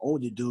being an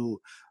older dude,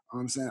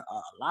 I'm saying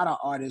a lot of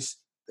artists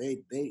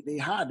they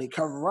hide, they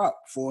cover up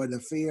for the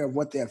fear of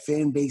what their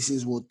fan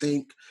bases will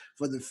think,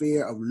 for the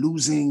fear of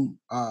losing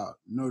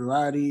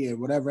notoriety and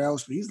whatever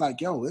else. But he's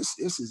like, yo, this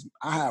is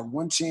I have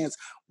one chance,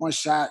 one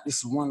shot. This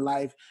is one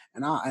life.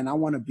 And I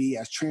want to be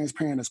as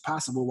transparent as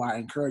possible while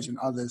encouraging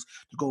others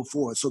to go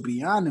forward. So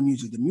beyond the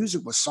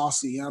music was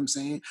saucy, you know what I'm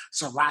saying?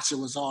 Sriracha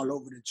was all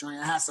over the joint.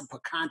 I had some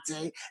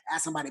picante,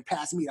 asked somebody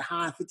pass me the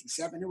Heinz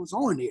 57. It was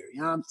on there,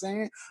 you know what I'm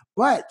saying?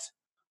 But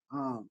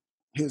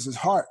here's his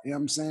heart, you know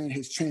what I'm saying?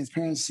 His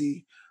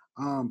transparency,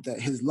 that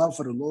his love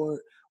for the Lord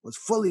was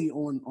fully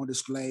on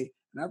display.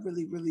 And I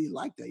really, really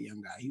liked that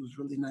young guy. He was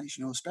really nice,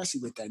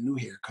 especially with that new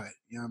haircut.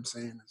 You know what I'm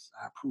saying?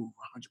 I approve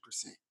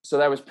 100%. So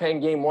that was Pen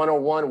Game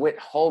 101 with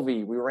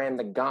Holvey. We ran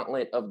the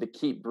gauntlet of the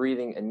Keep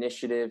Breathing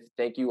initiative.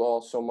 Thank you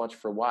all so much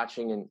for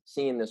watching and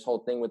seeing this whole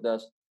thing with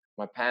us.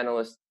 My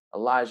panelists,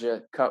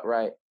 Elijah,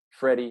 Cutright,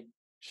 Freddie.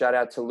 Shout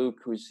out to Luke,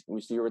 who's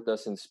here with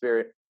us in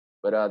spirit.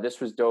 But this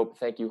was dope.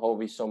 Thank you,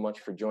 Holvey, so much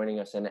for joining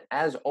us. And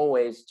as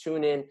always,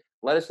 tune in.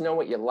 Let us know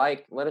what you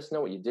liked. Let us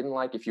know what you didn't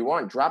like. If you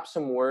want, drop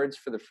some words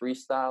for the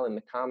freestyle in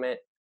the comment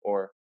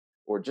or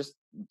just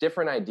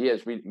different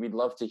ideas. We'd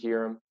love to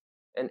hear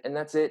them. And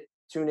that's it.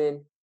 Tune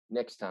in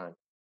next time.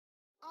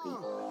 Peace.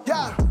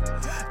 Yeah,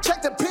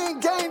 check the pin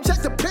game,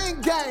 check the pin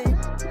game.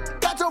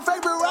 Got your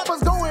favorite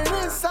rappers going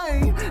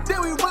insane.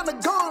 Then we run the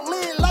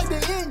gauntlet like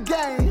the end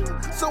game.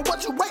 So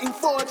what you waiting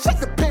for? Check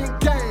the pin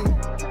game.